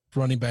best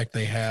running back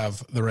they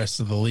have the rest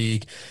of the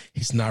league.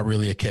 He's not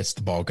really a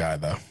catch-the-ball guy,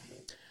 though.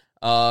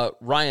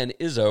 Ryan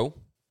Izzo.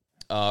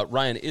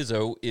 Ryan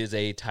Izzo is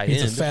a tight end.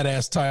 He's a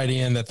fat-ass tight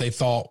end that they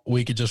thought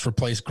we could just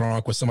replace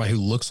Gronk with somebody who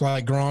looks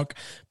like Gronk.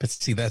 But,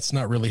 see, that's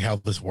not really how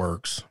this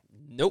works.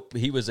 Nope.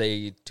 He was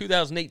a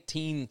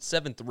 2018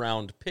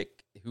 7th-round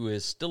pick who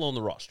is still on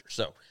the roster.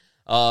 So,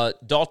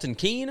 Dalton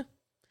Keene,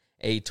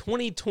 a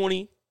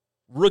 2020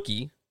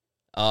 rookie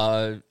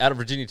out of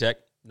Virginia Tech,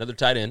 another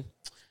tight end.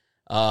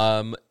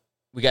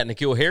 We got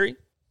N'Keal Harry.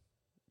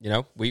 You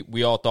know,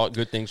 we all thought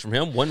good things from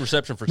him. 1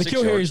 reception for 6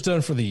 yards. N'Keal Harry's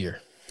done for the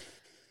year.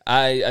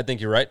 I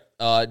think you're right.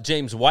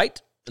 James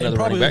White, another and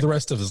probably running back. the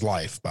rest of his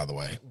life, by the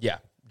way. Yeah.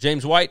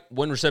 James White,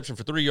 1 reception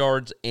for 3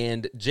 yards.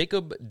 And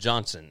Jacob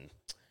Johnson,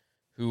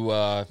 who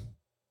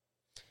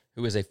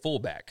is a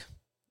fullback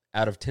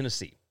out of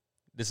Tennessee.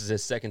 This is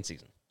his 2nd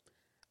season.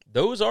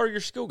 Those are your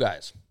skill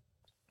guys.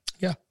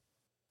 Yeah.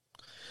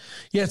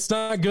 Yeah, it's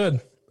not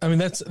good. I mean,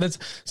 that's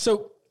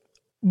so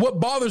what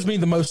bothers me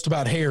the most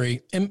about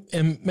Harry,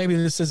 and maybe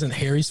this isn't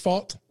Harry's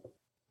fault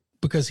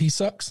because he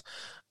sucks.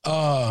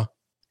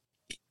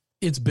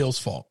 It's Bill's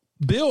fault.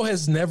 Bill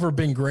has never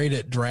been great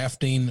at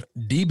drafting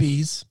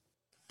DBs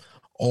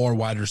or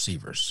wide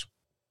receivers.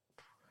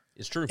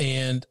 It's true.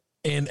 And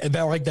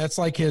that's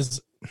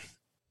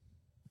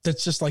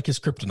just like his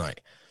kryptonite.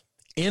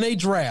 In a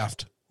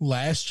draft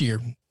last year,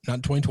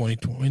 not 2020,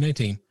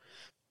 2019,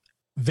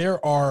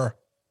 there are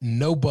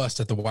no busts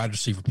at the wide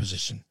receiver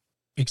position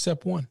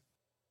except one.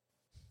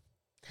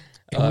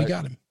 And we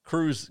got him.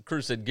 Cruz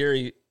said,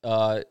 Gary,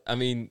 can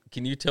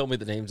you tell me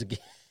the names again?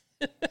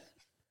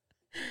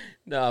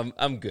 No,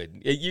 I'm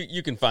good.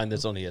 You can find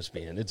this on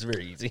ESPN. It's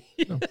very easy.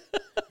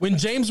 When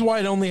James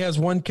White only has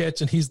 1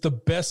 catch and he's the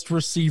best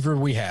receiver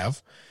we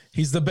have,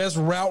 he's the best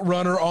route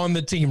runner on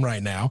the team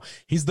right now.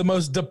 He's the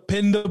most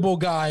dependable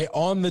guy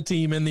on the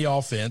team in the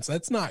offense.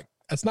 That's not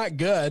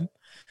good.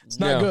 It's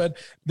not good.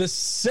 The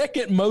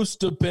second most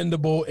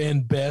dependable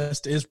and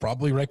best is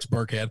probably Rex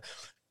Burkhead.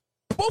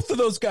 Both of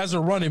those guys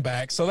are running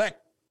back, so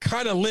that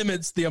kind of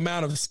limits the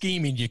amount of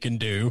scheming you can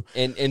do.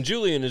 And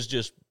Julian is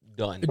just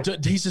done.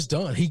 He's just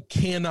done. He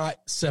cannot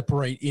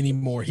separate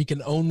anymore. He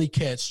can only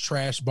catch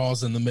trash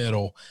balls in the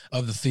middle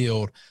of the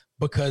field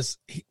because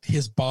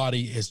his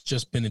body has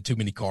just been in too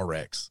many car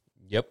wrecks.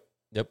 Yep.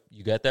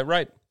 You got that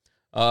right.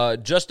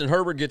 Justin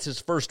Herbert gets his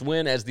first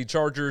win as the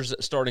Chargers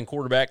starting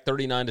quarterback,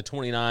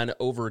 39-29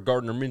 over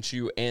Gardner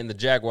Minshew and the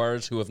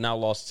Jaguars, who have now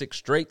lost 6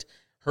 straight.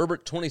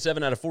 Herbert,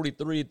 27 out of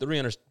 43,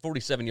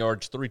 347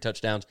 yards, 3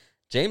 touchdowns.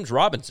 James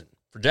Robinson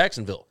for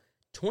Jacksonville,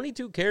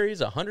 22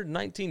 carries,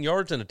 119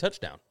 yards, and a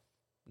touchdown.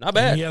 Not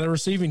bad. And he had a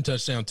receiving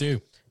touchdown,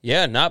 too.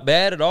 Yeah, not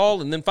bad at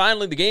all. And then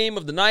finally, the game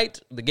of the night,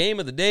 the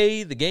game of the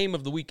day, the game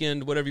of the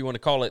weekend, whatever you want to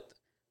call it,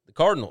 the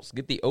Cardinals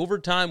get the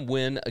overtime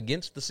win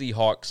against the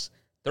Seahawks,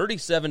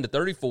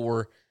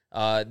 37-34.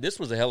 This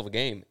was a hell of a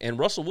game. And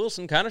Russell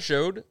Wilson kind of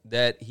showed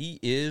that he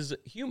is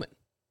human.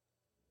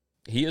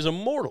 He is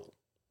immortal.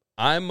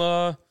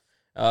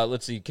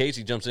 Let's see,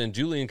 Casey jumps in.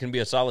 Julian can be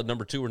a solid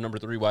number 2 or number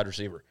 3 wide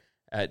receiver.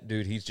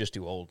 Dude, he's just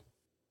too old.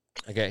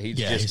 Okay,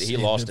 he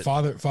lost it.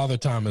 Father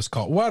time is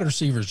called. Wide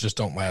receivers just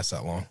don't last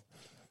that long,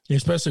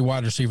 especially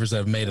wide receivers that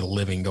have made a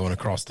living going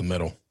across the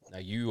middle. Now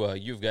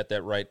you've got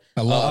that right.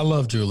 I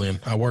love Julian.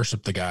 I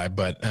worship the guy,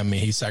 but I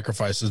mean he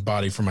sacrificed his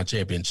body for my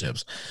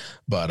championships.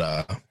 But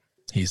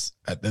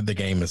the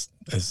game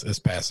is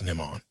passing him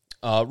on.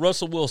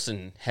 Russell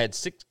Wilson had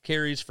 6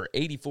 carries for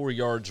 84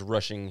 yards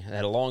rushing,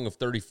 had a long of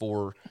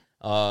 34.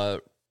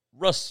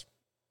 Russ,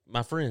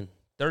 my friend,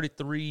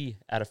 33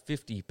 out of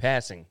 50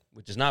 passing,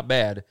 which is not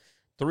bad.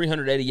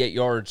 388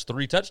 yards,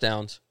 3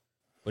 touchdowns,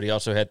 but he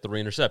also had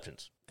 3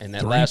 interceptions. And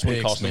that last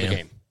one cost him the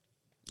game.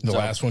 The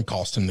last one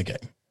cost him the game.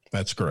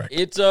 That's correct.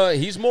 It's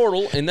he's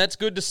mortal, and that's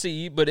good to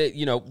see, but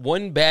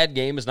one bad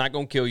game is not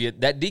going to kill you.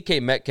 That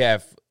DK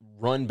Metcalf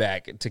run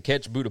back to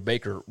catch Budda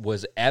Baker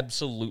was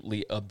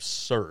absolutely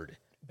absurd.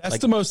 That's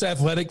the most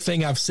athletic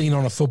thing I've seen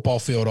on a football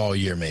field all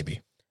year,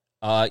 maybe.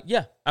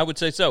 Yeah, I would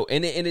say so.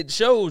 And it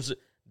shows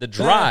the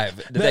drive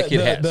that kid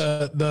has.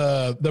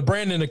 The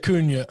Brandon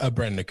Acuna,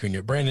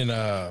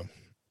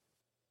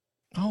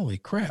 holy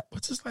crap,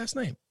 what's his last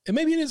name? And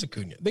maybe it is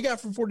Acuna. The guy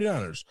from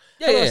 49ers.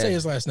 How do I say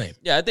his last name?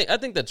 Yeah, I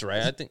think that's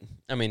right.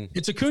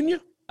 It's Acuna?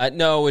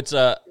 No, it's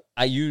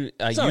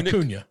It's not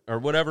Acuna or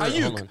whatever.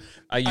 Ayuk.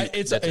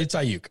 It's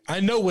Ayuk. I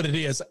know what it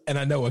is, and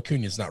I know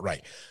Acuna's not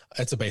right.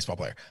 It's a baseball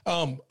player.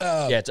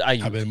 It's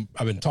Ayuk.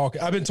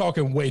 I've been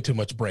talking way too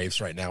much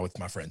Braves right now with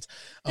my friends.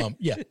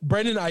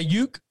 Brandon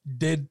Ayuk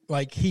did,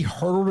 like, he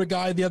hurdled a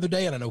guy the other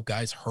day, and I know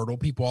guys hurdle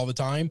people all the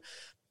time.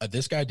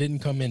 This guy didn't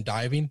come in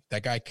diving.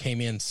 That guy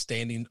came in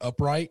standing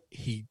upright.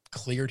 He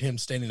cleared him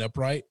standing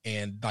upright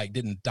and, like,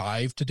 didn't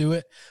dive to do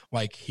it.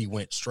 Like, he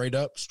went straight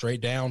up,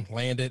 straight down,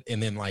 landed,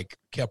 and then, like,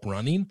 kept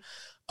running.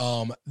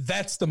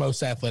 That's the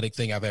most athletic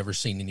thing I've ever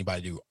seen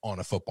anybody do on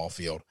a football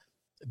field.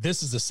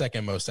 This is the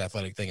second most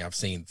athletic thing I've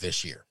seen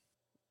this year.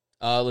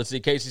 Let's see.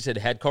 Casey said,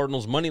 had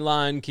Cardinals money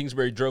line.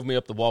 Kingsbury drove me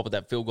up the wall with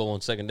that field goal on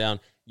second down.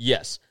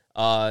 Yes.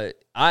 I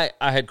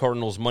had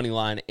Cardinals money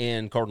line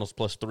and Cardinals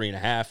plus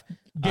 3.5.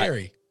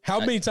 Gary, how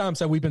many times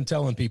have we been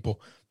telling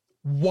people,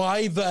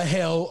 why the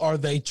hell are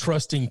they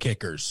trusting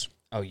kickers?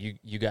 Oh,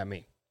 you got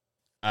me.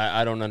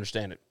 I don't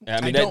understand it. I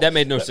mean, that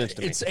made no sense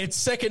to me. It's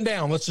second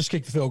down. Let's just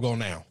kick the field goal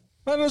now.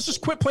 Let's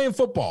just quit playing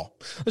football.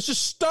 Let's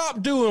just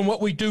stop doing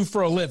what we do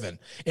for a living,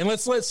 and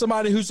let's let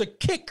somebody who's a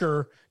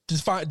kicker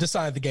decide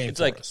the game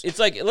for us. It's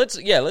like let's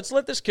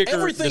let this kicker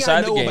Everything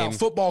decide I know the game. about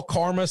football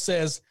karma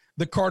says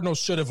the Cardinals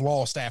should have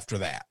lost after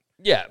that.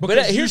 Yeah, because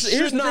but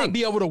here's not the thing.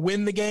 Be able to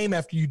win the game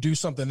after you do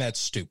something that's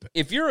stupid.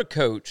 If you're a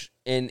coach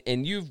and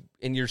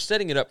you're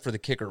setting it up for the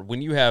kicker,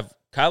 when you have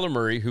Kyler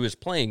Murray, who is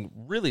playing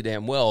really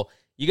damn well,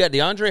 you got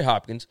DeAndre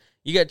Hopkins,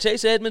 you got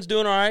Chase Edmonds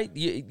doing all right.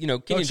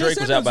 Kenny Drake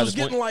was out by this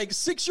point. Getting like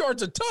 6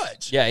 yards a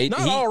touch. Yeah,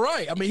 not all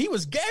right. I mean, he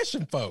was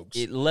gashing folks.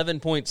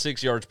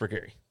 11.6 yards per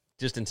carry,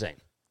 just insane.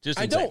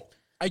 I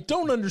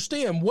don't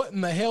understand what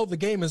in the hell the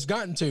game has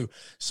gotten to.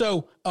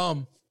 So,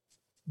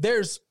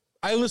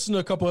 I listen to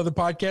a couple other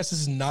podcasts. This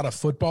is not a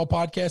football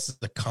podcast. It's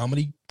a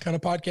comedy kind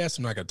of podcast.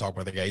 I'm not going to talk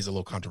about the guy. He's a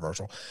little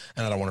controversial,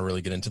 and I don't want to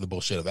really get into the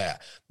bullshit of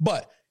that.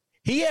 But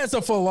he has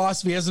a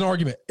philosophy, has an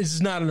argument. This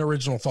is not an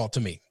original thought to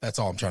me. That's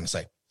all I'm trying to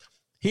say.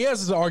 He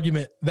has an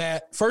argument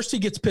that first he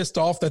gets pissed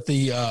off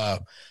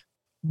that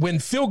when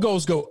field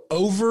goals go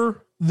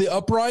over the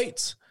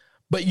uprights,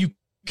 but you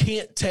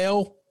can't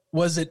tell,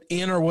 was it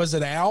in or was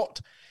it out?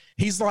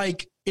 He's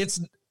like,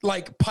 it's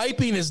like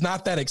piping is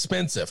not that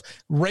expensive.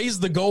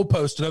 Raise the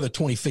goalpost another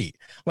 20 feet.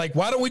 Like,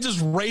 why don't we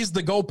just raise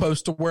the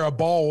goalpost to where a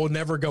ball will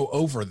never go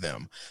over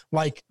them?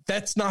 Like,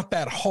 that's not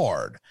that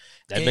hard.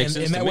 That makes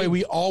sense. And that way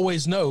we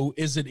always know,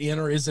 is it in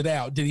or is it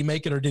out? Did he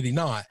make it or did he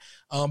not?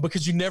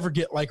 Because you never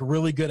get like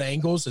really good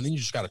angles, and then you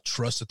just got to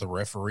trust that the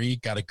referee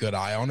got a good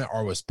eye on it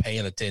or was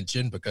paying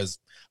attention, because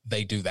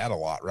they do that a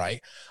lot,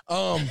 right?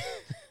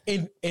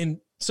 And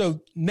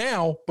so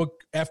now, but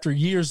after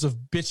years of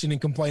bitching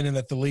and complaining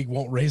that the league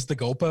won't raise the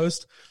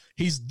goalpost,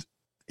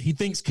 he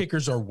thinks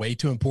kickers are way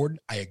too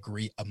important. I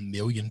agree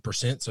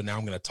 1,000,000%. So now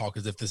I'm going to talk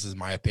as if this is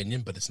my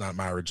opinion, but it's not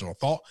my original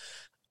thought.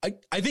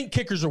 I think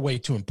kickers are way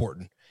too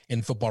important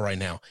in football right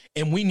now,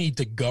 and we need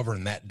to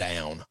govern that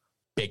down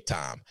big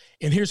time.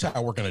 And here's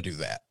how we're going to do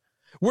that.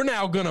 We're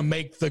now going to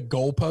make the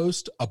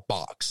goalpost a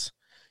box.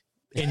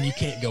 And you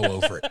can't go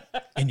over it,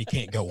 and you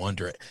can't go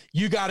under it.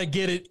 You got to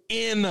get it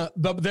in.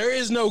 There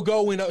is no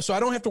going up, so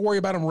I don't have to worry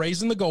about them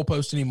raising the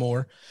goalpost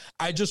anymore.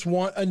 I just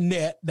want a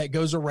net that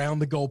goes around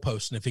the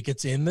goalpost, and if it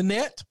gets in the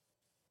net,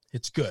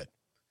 it's good.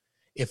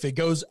 If it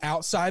goes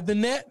outside the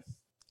net,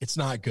 it's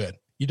not good.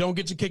 You don't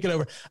get to kick it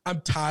over.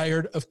 I'm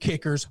tired of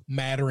kickers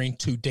mattering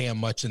too damn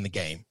much in the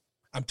game.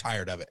 I'm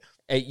tired of it.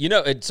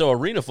 Hey, so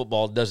arena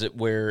football does it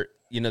where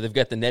they've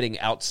got the netting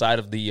outside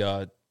of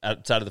the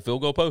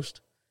field goal post.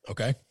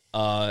 Okay.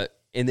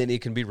 And then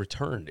it can be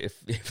returned if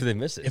they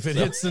miss it. If it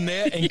hits the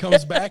net and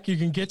comes back, you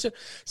can get it.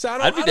 So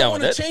I don't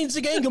want to change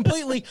the game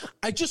completely.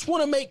 I just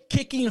want to make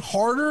kicking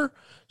harder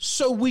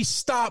so we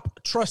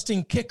stop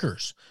trusting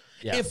kickers.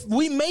 Yeah. If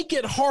we make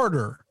it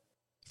harder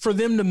for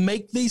them to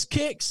make these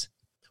kicks,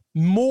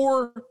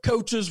 more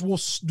coaches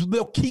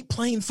they'll keep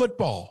playing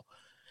football.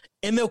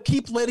 And they'll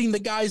keep letting the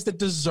guys that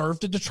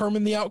deserve to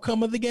determine the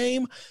outcome of the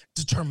game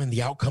determine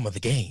the outcome of the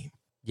game.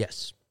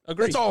 Yes.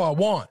 Agreed. That's all I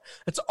want.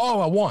 That's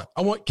all I want.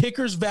 I want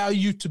kickers'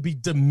 value to be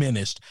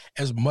diminished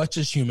as much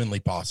as humanly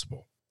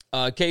possible.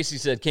 Casey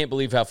said, can't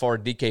believe how far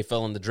DK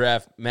fell in the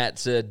draft. Matt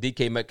said,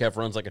 DK Metcalf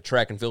runs like a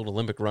track and field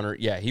Olympic runner.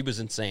 Yeah, he was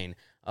insane.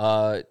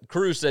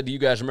 Cruz said, do you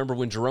guys remember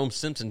when Jerome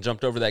Simpson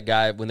jumped over that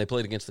guy when they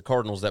played against the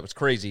Cardinals? That was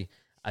crazy.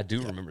 I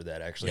do remember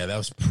that, actually. Yeah, that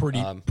was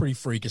pretty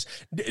freakish.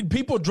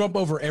 People jump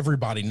over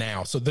everybody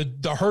now. So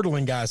the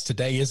hurdling guys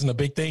today isn't a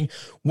big thing.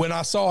 When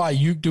I saw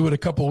Ayuk do it a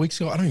couple of weeks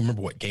ago, I don't even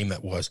remember what game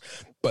that was.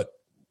 But,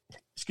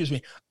 excuse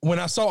me, when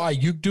I saw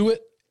Ayuk do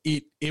it,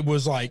 it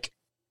was like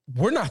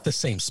we're not the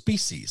same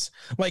species.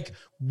 Like,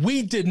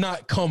 we did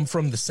not come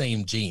from the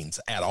same genes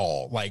at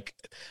all. Like,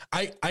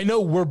 I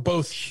know we're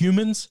both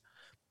humans,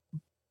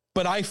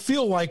 but I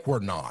feel like we're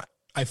not.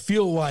 I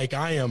feel like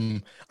I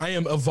am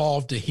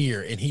evolved to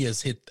here, and he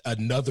has hit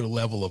another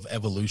level of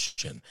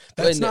evolution.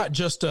 That's not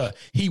just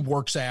he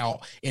works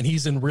out and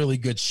he's in really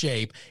good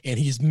shape and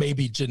he's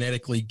maybe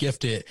genetically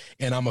gifted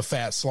and I'm a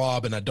fat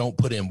slob and I don't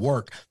put in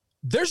work.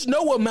 There's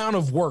no amount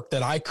of work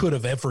that I could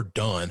have ever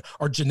done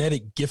or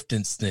genetic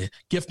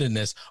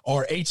giftedness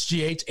or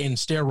HGH and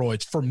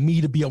steroids for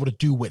me to be able to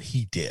do what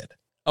he did.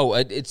 Oh,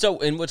 it's so,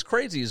 and what's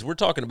crazy is we're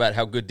talking about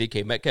how good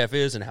DK Metcalf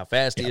is and how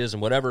fast he is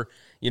and whatever.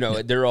 You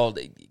know, they're all,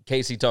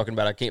 Casey talking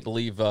about, I can't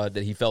believe that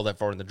he fell that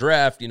far in the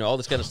draft, you know, all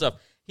this kind of stuff.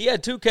 He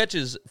had 2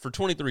 catches for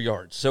 23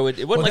 yards, so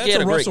it wasn't like he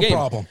had a great game.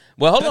 Problem.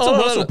 Well, hold on. That's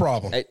a Russell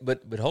problem. Hey,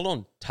 but hold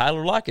on.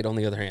 Tyler Lockett, on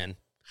the other hand.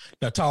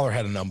 Now, Tyler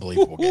had an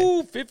unbelievable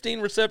game.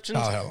 15 receptions,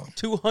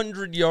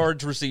 200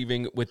 yards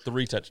receiving with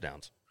 3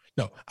 touchdowns.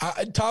 No,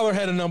 Tyler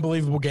had an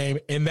unbelievable game,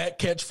 and that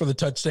catch for the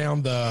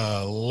touchdown,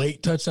 the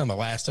late touchdown, the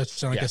last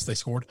touchdown, I guess they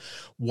scored,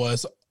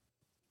 was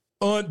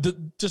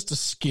just a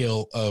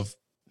skill of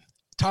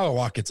Tyler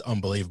Lockett's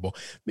unbelievable.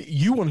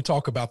 You want to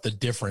talk about the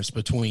difference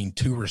between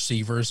 2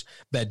 receivers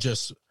that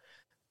just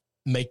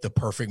make the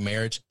perfect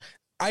marriage.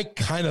 I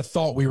kind of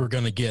thought we were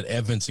going to get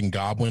Evans and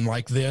Godwin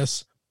like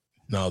this.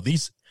 No,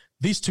 these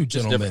 2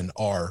 gentlemen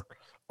are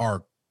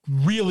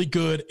really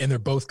good, and they're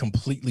both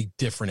completely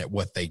different at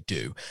what they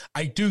do.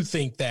 I do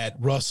think that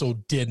Russell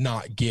did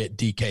not get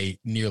DK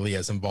nearly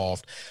as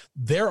involved.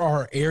 There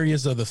are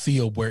areas of the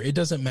field where it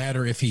doesn't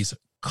matter if he's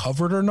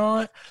covered or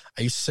not.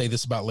 I used to say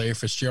this about Larry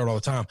Fitzgerald all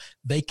the time.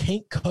 They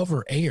can't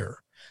cover air.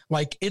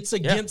 Like, it's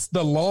against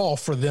the law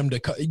for them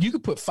to you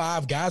could put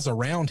 5 guys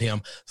around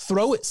him,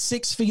 throw it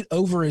 6 feet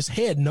over his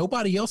head.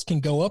 Nobody else can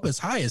go up as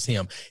high as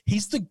him.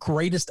 He's the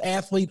greatest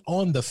athlete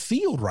on the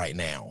field right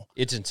now.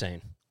 It's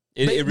insane.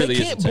 It really is.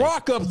 They can't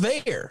block up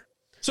there.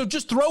 So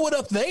just throw it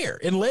up there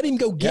and let him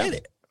go get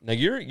it. Now,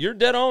 you're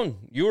dead on.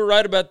 You were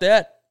right about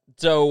that.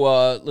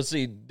 So, let's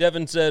see.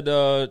 Darren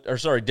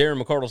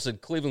McCardle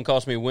said, Cleveland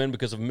cost me a win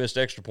because of a missed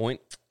extra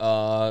point.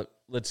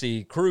 Let's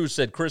see. Cruz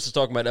said, Chris is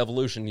talking about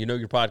evolution. You know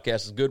your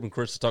podcast is good when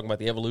Chris is talking about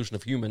the evolution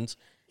of humans.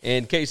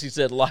 And Casey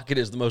said Lockett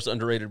is the most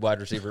underrated wide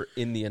receiver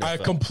in the NFL. I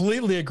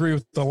completely agree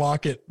with the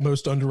Lockett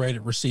most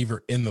underrated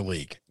receiver in the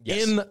league.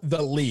 Yes. In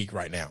the league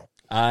right now.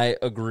 I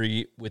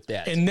agree with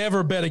that. And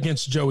never bet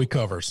against Joey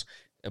Covers.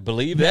 I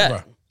believe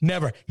that.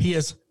 Never. He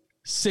is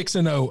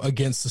 6-0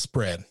 against the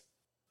spread.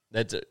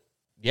 That's it.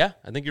 Yeah,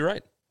 I think you're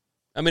right.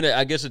 I mean,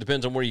 I guess it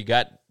depends on where you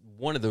got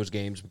one of those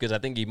games, because I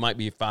think he might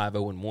be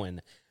 5-0-1.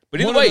 But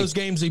either way, one of those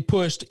games he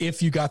pushed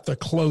if you got the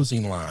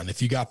closing line,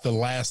 if you got the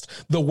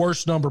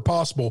worst number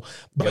possible,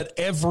 but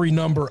every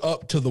number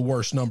up to the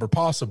worst number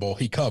possible,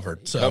 he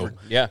covered.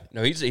 Yeah.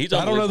 No, he's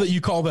I don't know that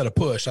you call that a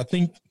push. I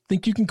think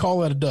you can call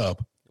that a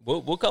dub.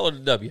 We'll call it a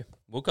W.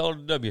 We'll call it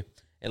a W,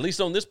 at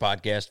least on this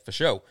podcast for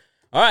sure.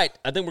 All right,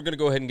 I think we're going to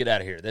go ahead and get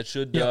out of here. That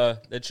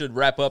should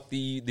wrap up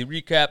the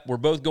recap. We're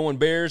both going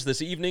Bears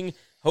this evening.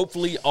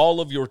 Hopefully,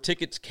 all of your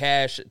tickets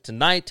cash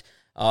tonight.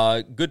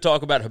 Good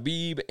talk about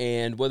Habib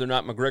and whether or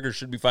not McGregor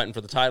should be fighting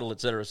for the title,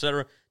 et cetera, et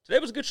cetera. Today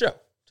was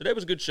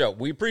a good show.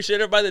 We appreciate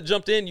everybody that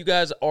jumped in. You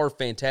guys are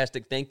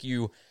fantastic. Thank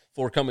you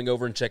for coming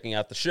over and checking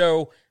out the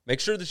show. Make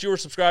sure that you are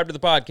subscribed to the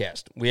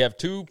podcast. We have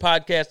 2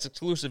 podcast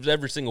exclusives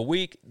every single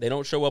week. They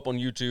don't show up on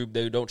YouTube.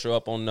 They don't show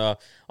up on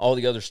all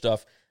the other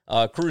stuff.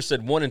 Cruz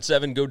said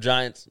 1-7, go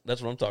Giants.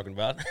 That's what I'm talking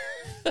about.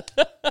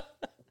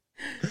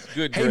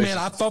 Good. Hey, man,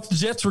 I thought the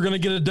Jets were going to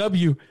get a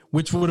W,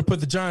 which would have put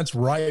the Giants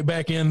right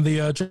back in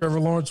the Trevor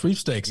Lawrence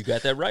sweepstakes. You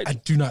got that right. I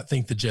do not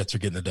think the Jets are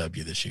getting a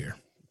W this year.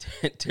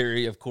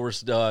 Terry, of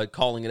course,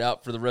 calling it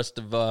out for the rest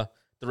of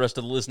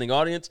the listening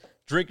audience.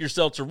 Drink your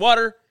seltzer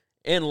water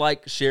and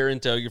like, share, and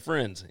tell your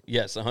friends.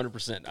 Yes,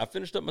 100%. I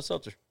finished up my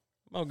seltzer.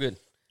 I'm all good.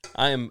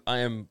 I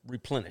am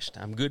replenished.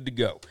 I'm good to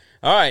go.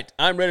 All right,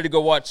 I'm ready to go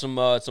watch some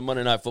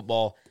Monday Night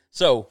Football.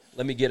 So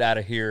let me get out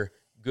of here.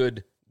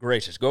 Good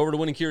gracious. Go over to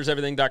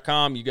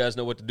winningcureseverything.com. You guys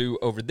know what to do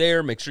over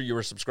there. Make sure you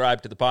are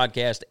subscribed to the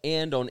podcast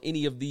and on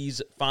any of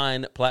these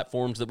fine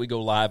platforms that we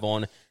go live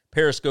on: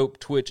 Periscope,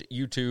 Twitch,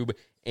 YouTube,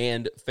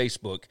 and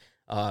Facebook.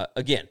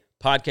 Again,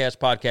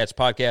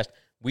 podcast.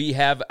 We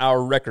have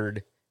our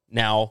record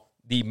now,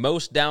 the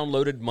most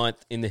downloaded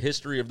month in the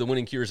history of the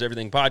Winning Cures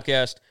Everything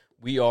podcast.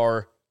 We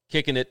are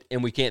kicking it,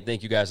 and we can't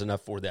thank you guys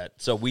enough for that.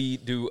 So we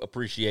do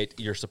appreciate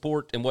your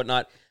support and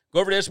whatnot.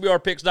 Go over to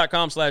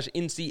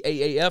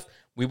sbrpicks.com/NCAAF.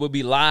 We will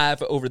be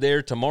live over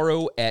there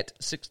tomorrow at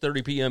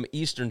 6:30 p.m.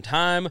 Eastern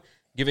Time,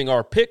 giving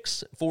our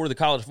picks for the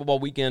college football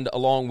weekend,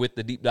 along with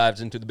the deep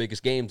dives into the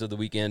biggest games of the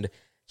weekend.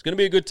 It's going to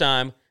be a good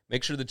time.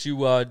 Make sure that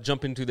you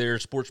jump into their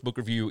Sportsbook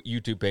Review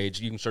YouTube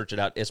page. You can search it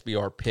out,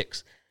 SBR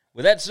Picks.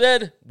 With that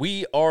said,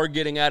 we are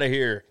getting out of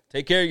here.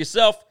 Take care of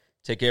yourself.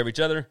 Take care of each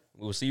other.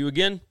 We will see you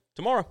again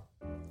tomorrow.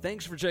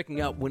 Thanks for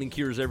checking out Winning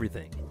Cures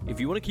Everything. If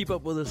you want to keep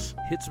up with us,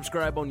 hit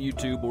subscribe on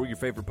YouTube or your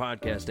favorite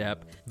podcast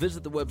app.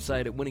 Visit the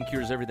website at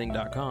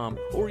winningcureseverything.com,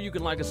 or you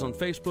can like us on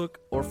Facebook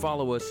or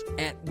follow us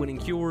at Winning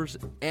Cures,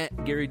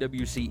 at Gary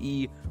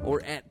WCE,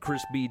 or at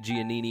Chris B.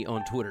 Giannini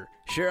on Twitter.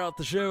 Share out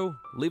the show,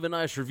 leave a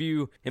nice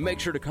review, and make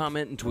sure to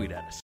comment and tweet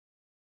at us.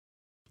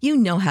 You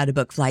know how to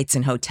book flights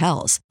and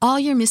hotels. All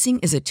you're missing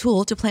is a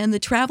tool to plan the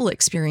travel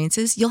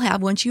experiences you'll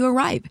have once you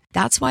arrive.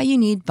 That's why you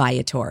need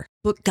Viator.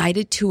 Book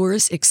guided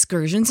tours,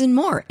 excursions, and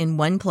more in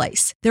one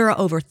place. There are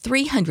over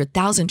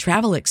 300,000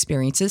 travel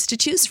experiences to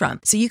choose from,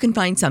 so you can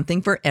find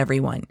something for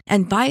everyone.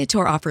 And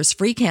Viator offers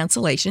free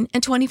cancellation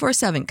and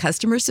 24/7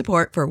 customer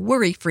support for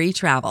worry-free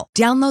travel.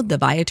 Download the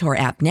Viator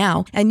app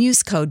now and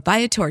use code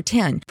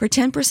Viator10 for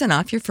 10%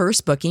 off your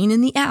first booking in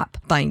the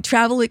app. Find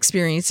travel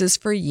experiences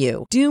for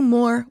you. Do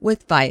more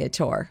with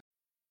Viator.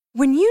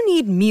 When you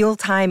need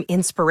mealtime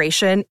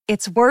inspiration,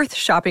 it's worth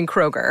shopping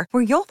Kroger,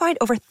 where you'll find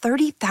over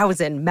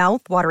 30,000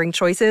 mouth-watering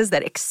choices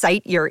that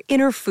excite your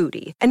inner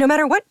foodie. And no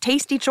matter what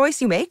tasty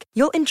choice you make,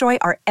 you'll enjoy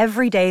our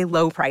everyday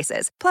low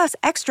prices, plus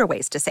extra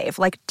ways to save,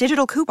 like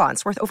digital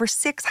coupons worth over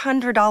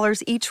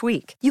 $600 each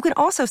week. You can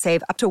also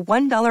save up to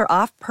 $1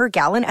 off per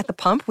gallon at the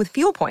pump with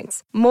fuel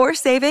points. More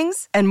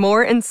savings and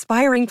more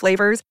inspiring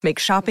flavors make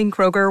shopping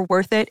Kroger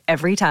worth it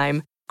every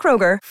time.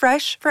 Kroger,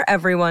 fresh for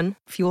everyone.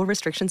 Fuel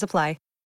restrictions apply.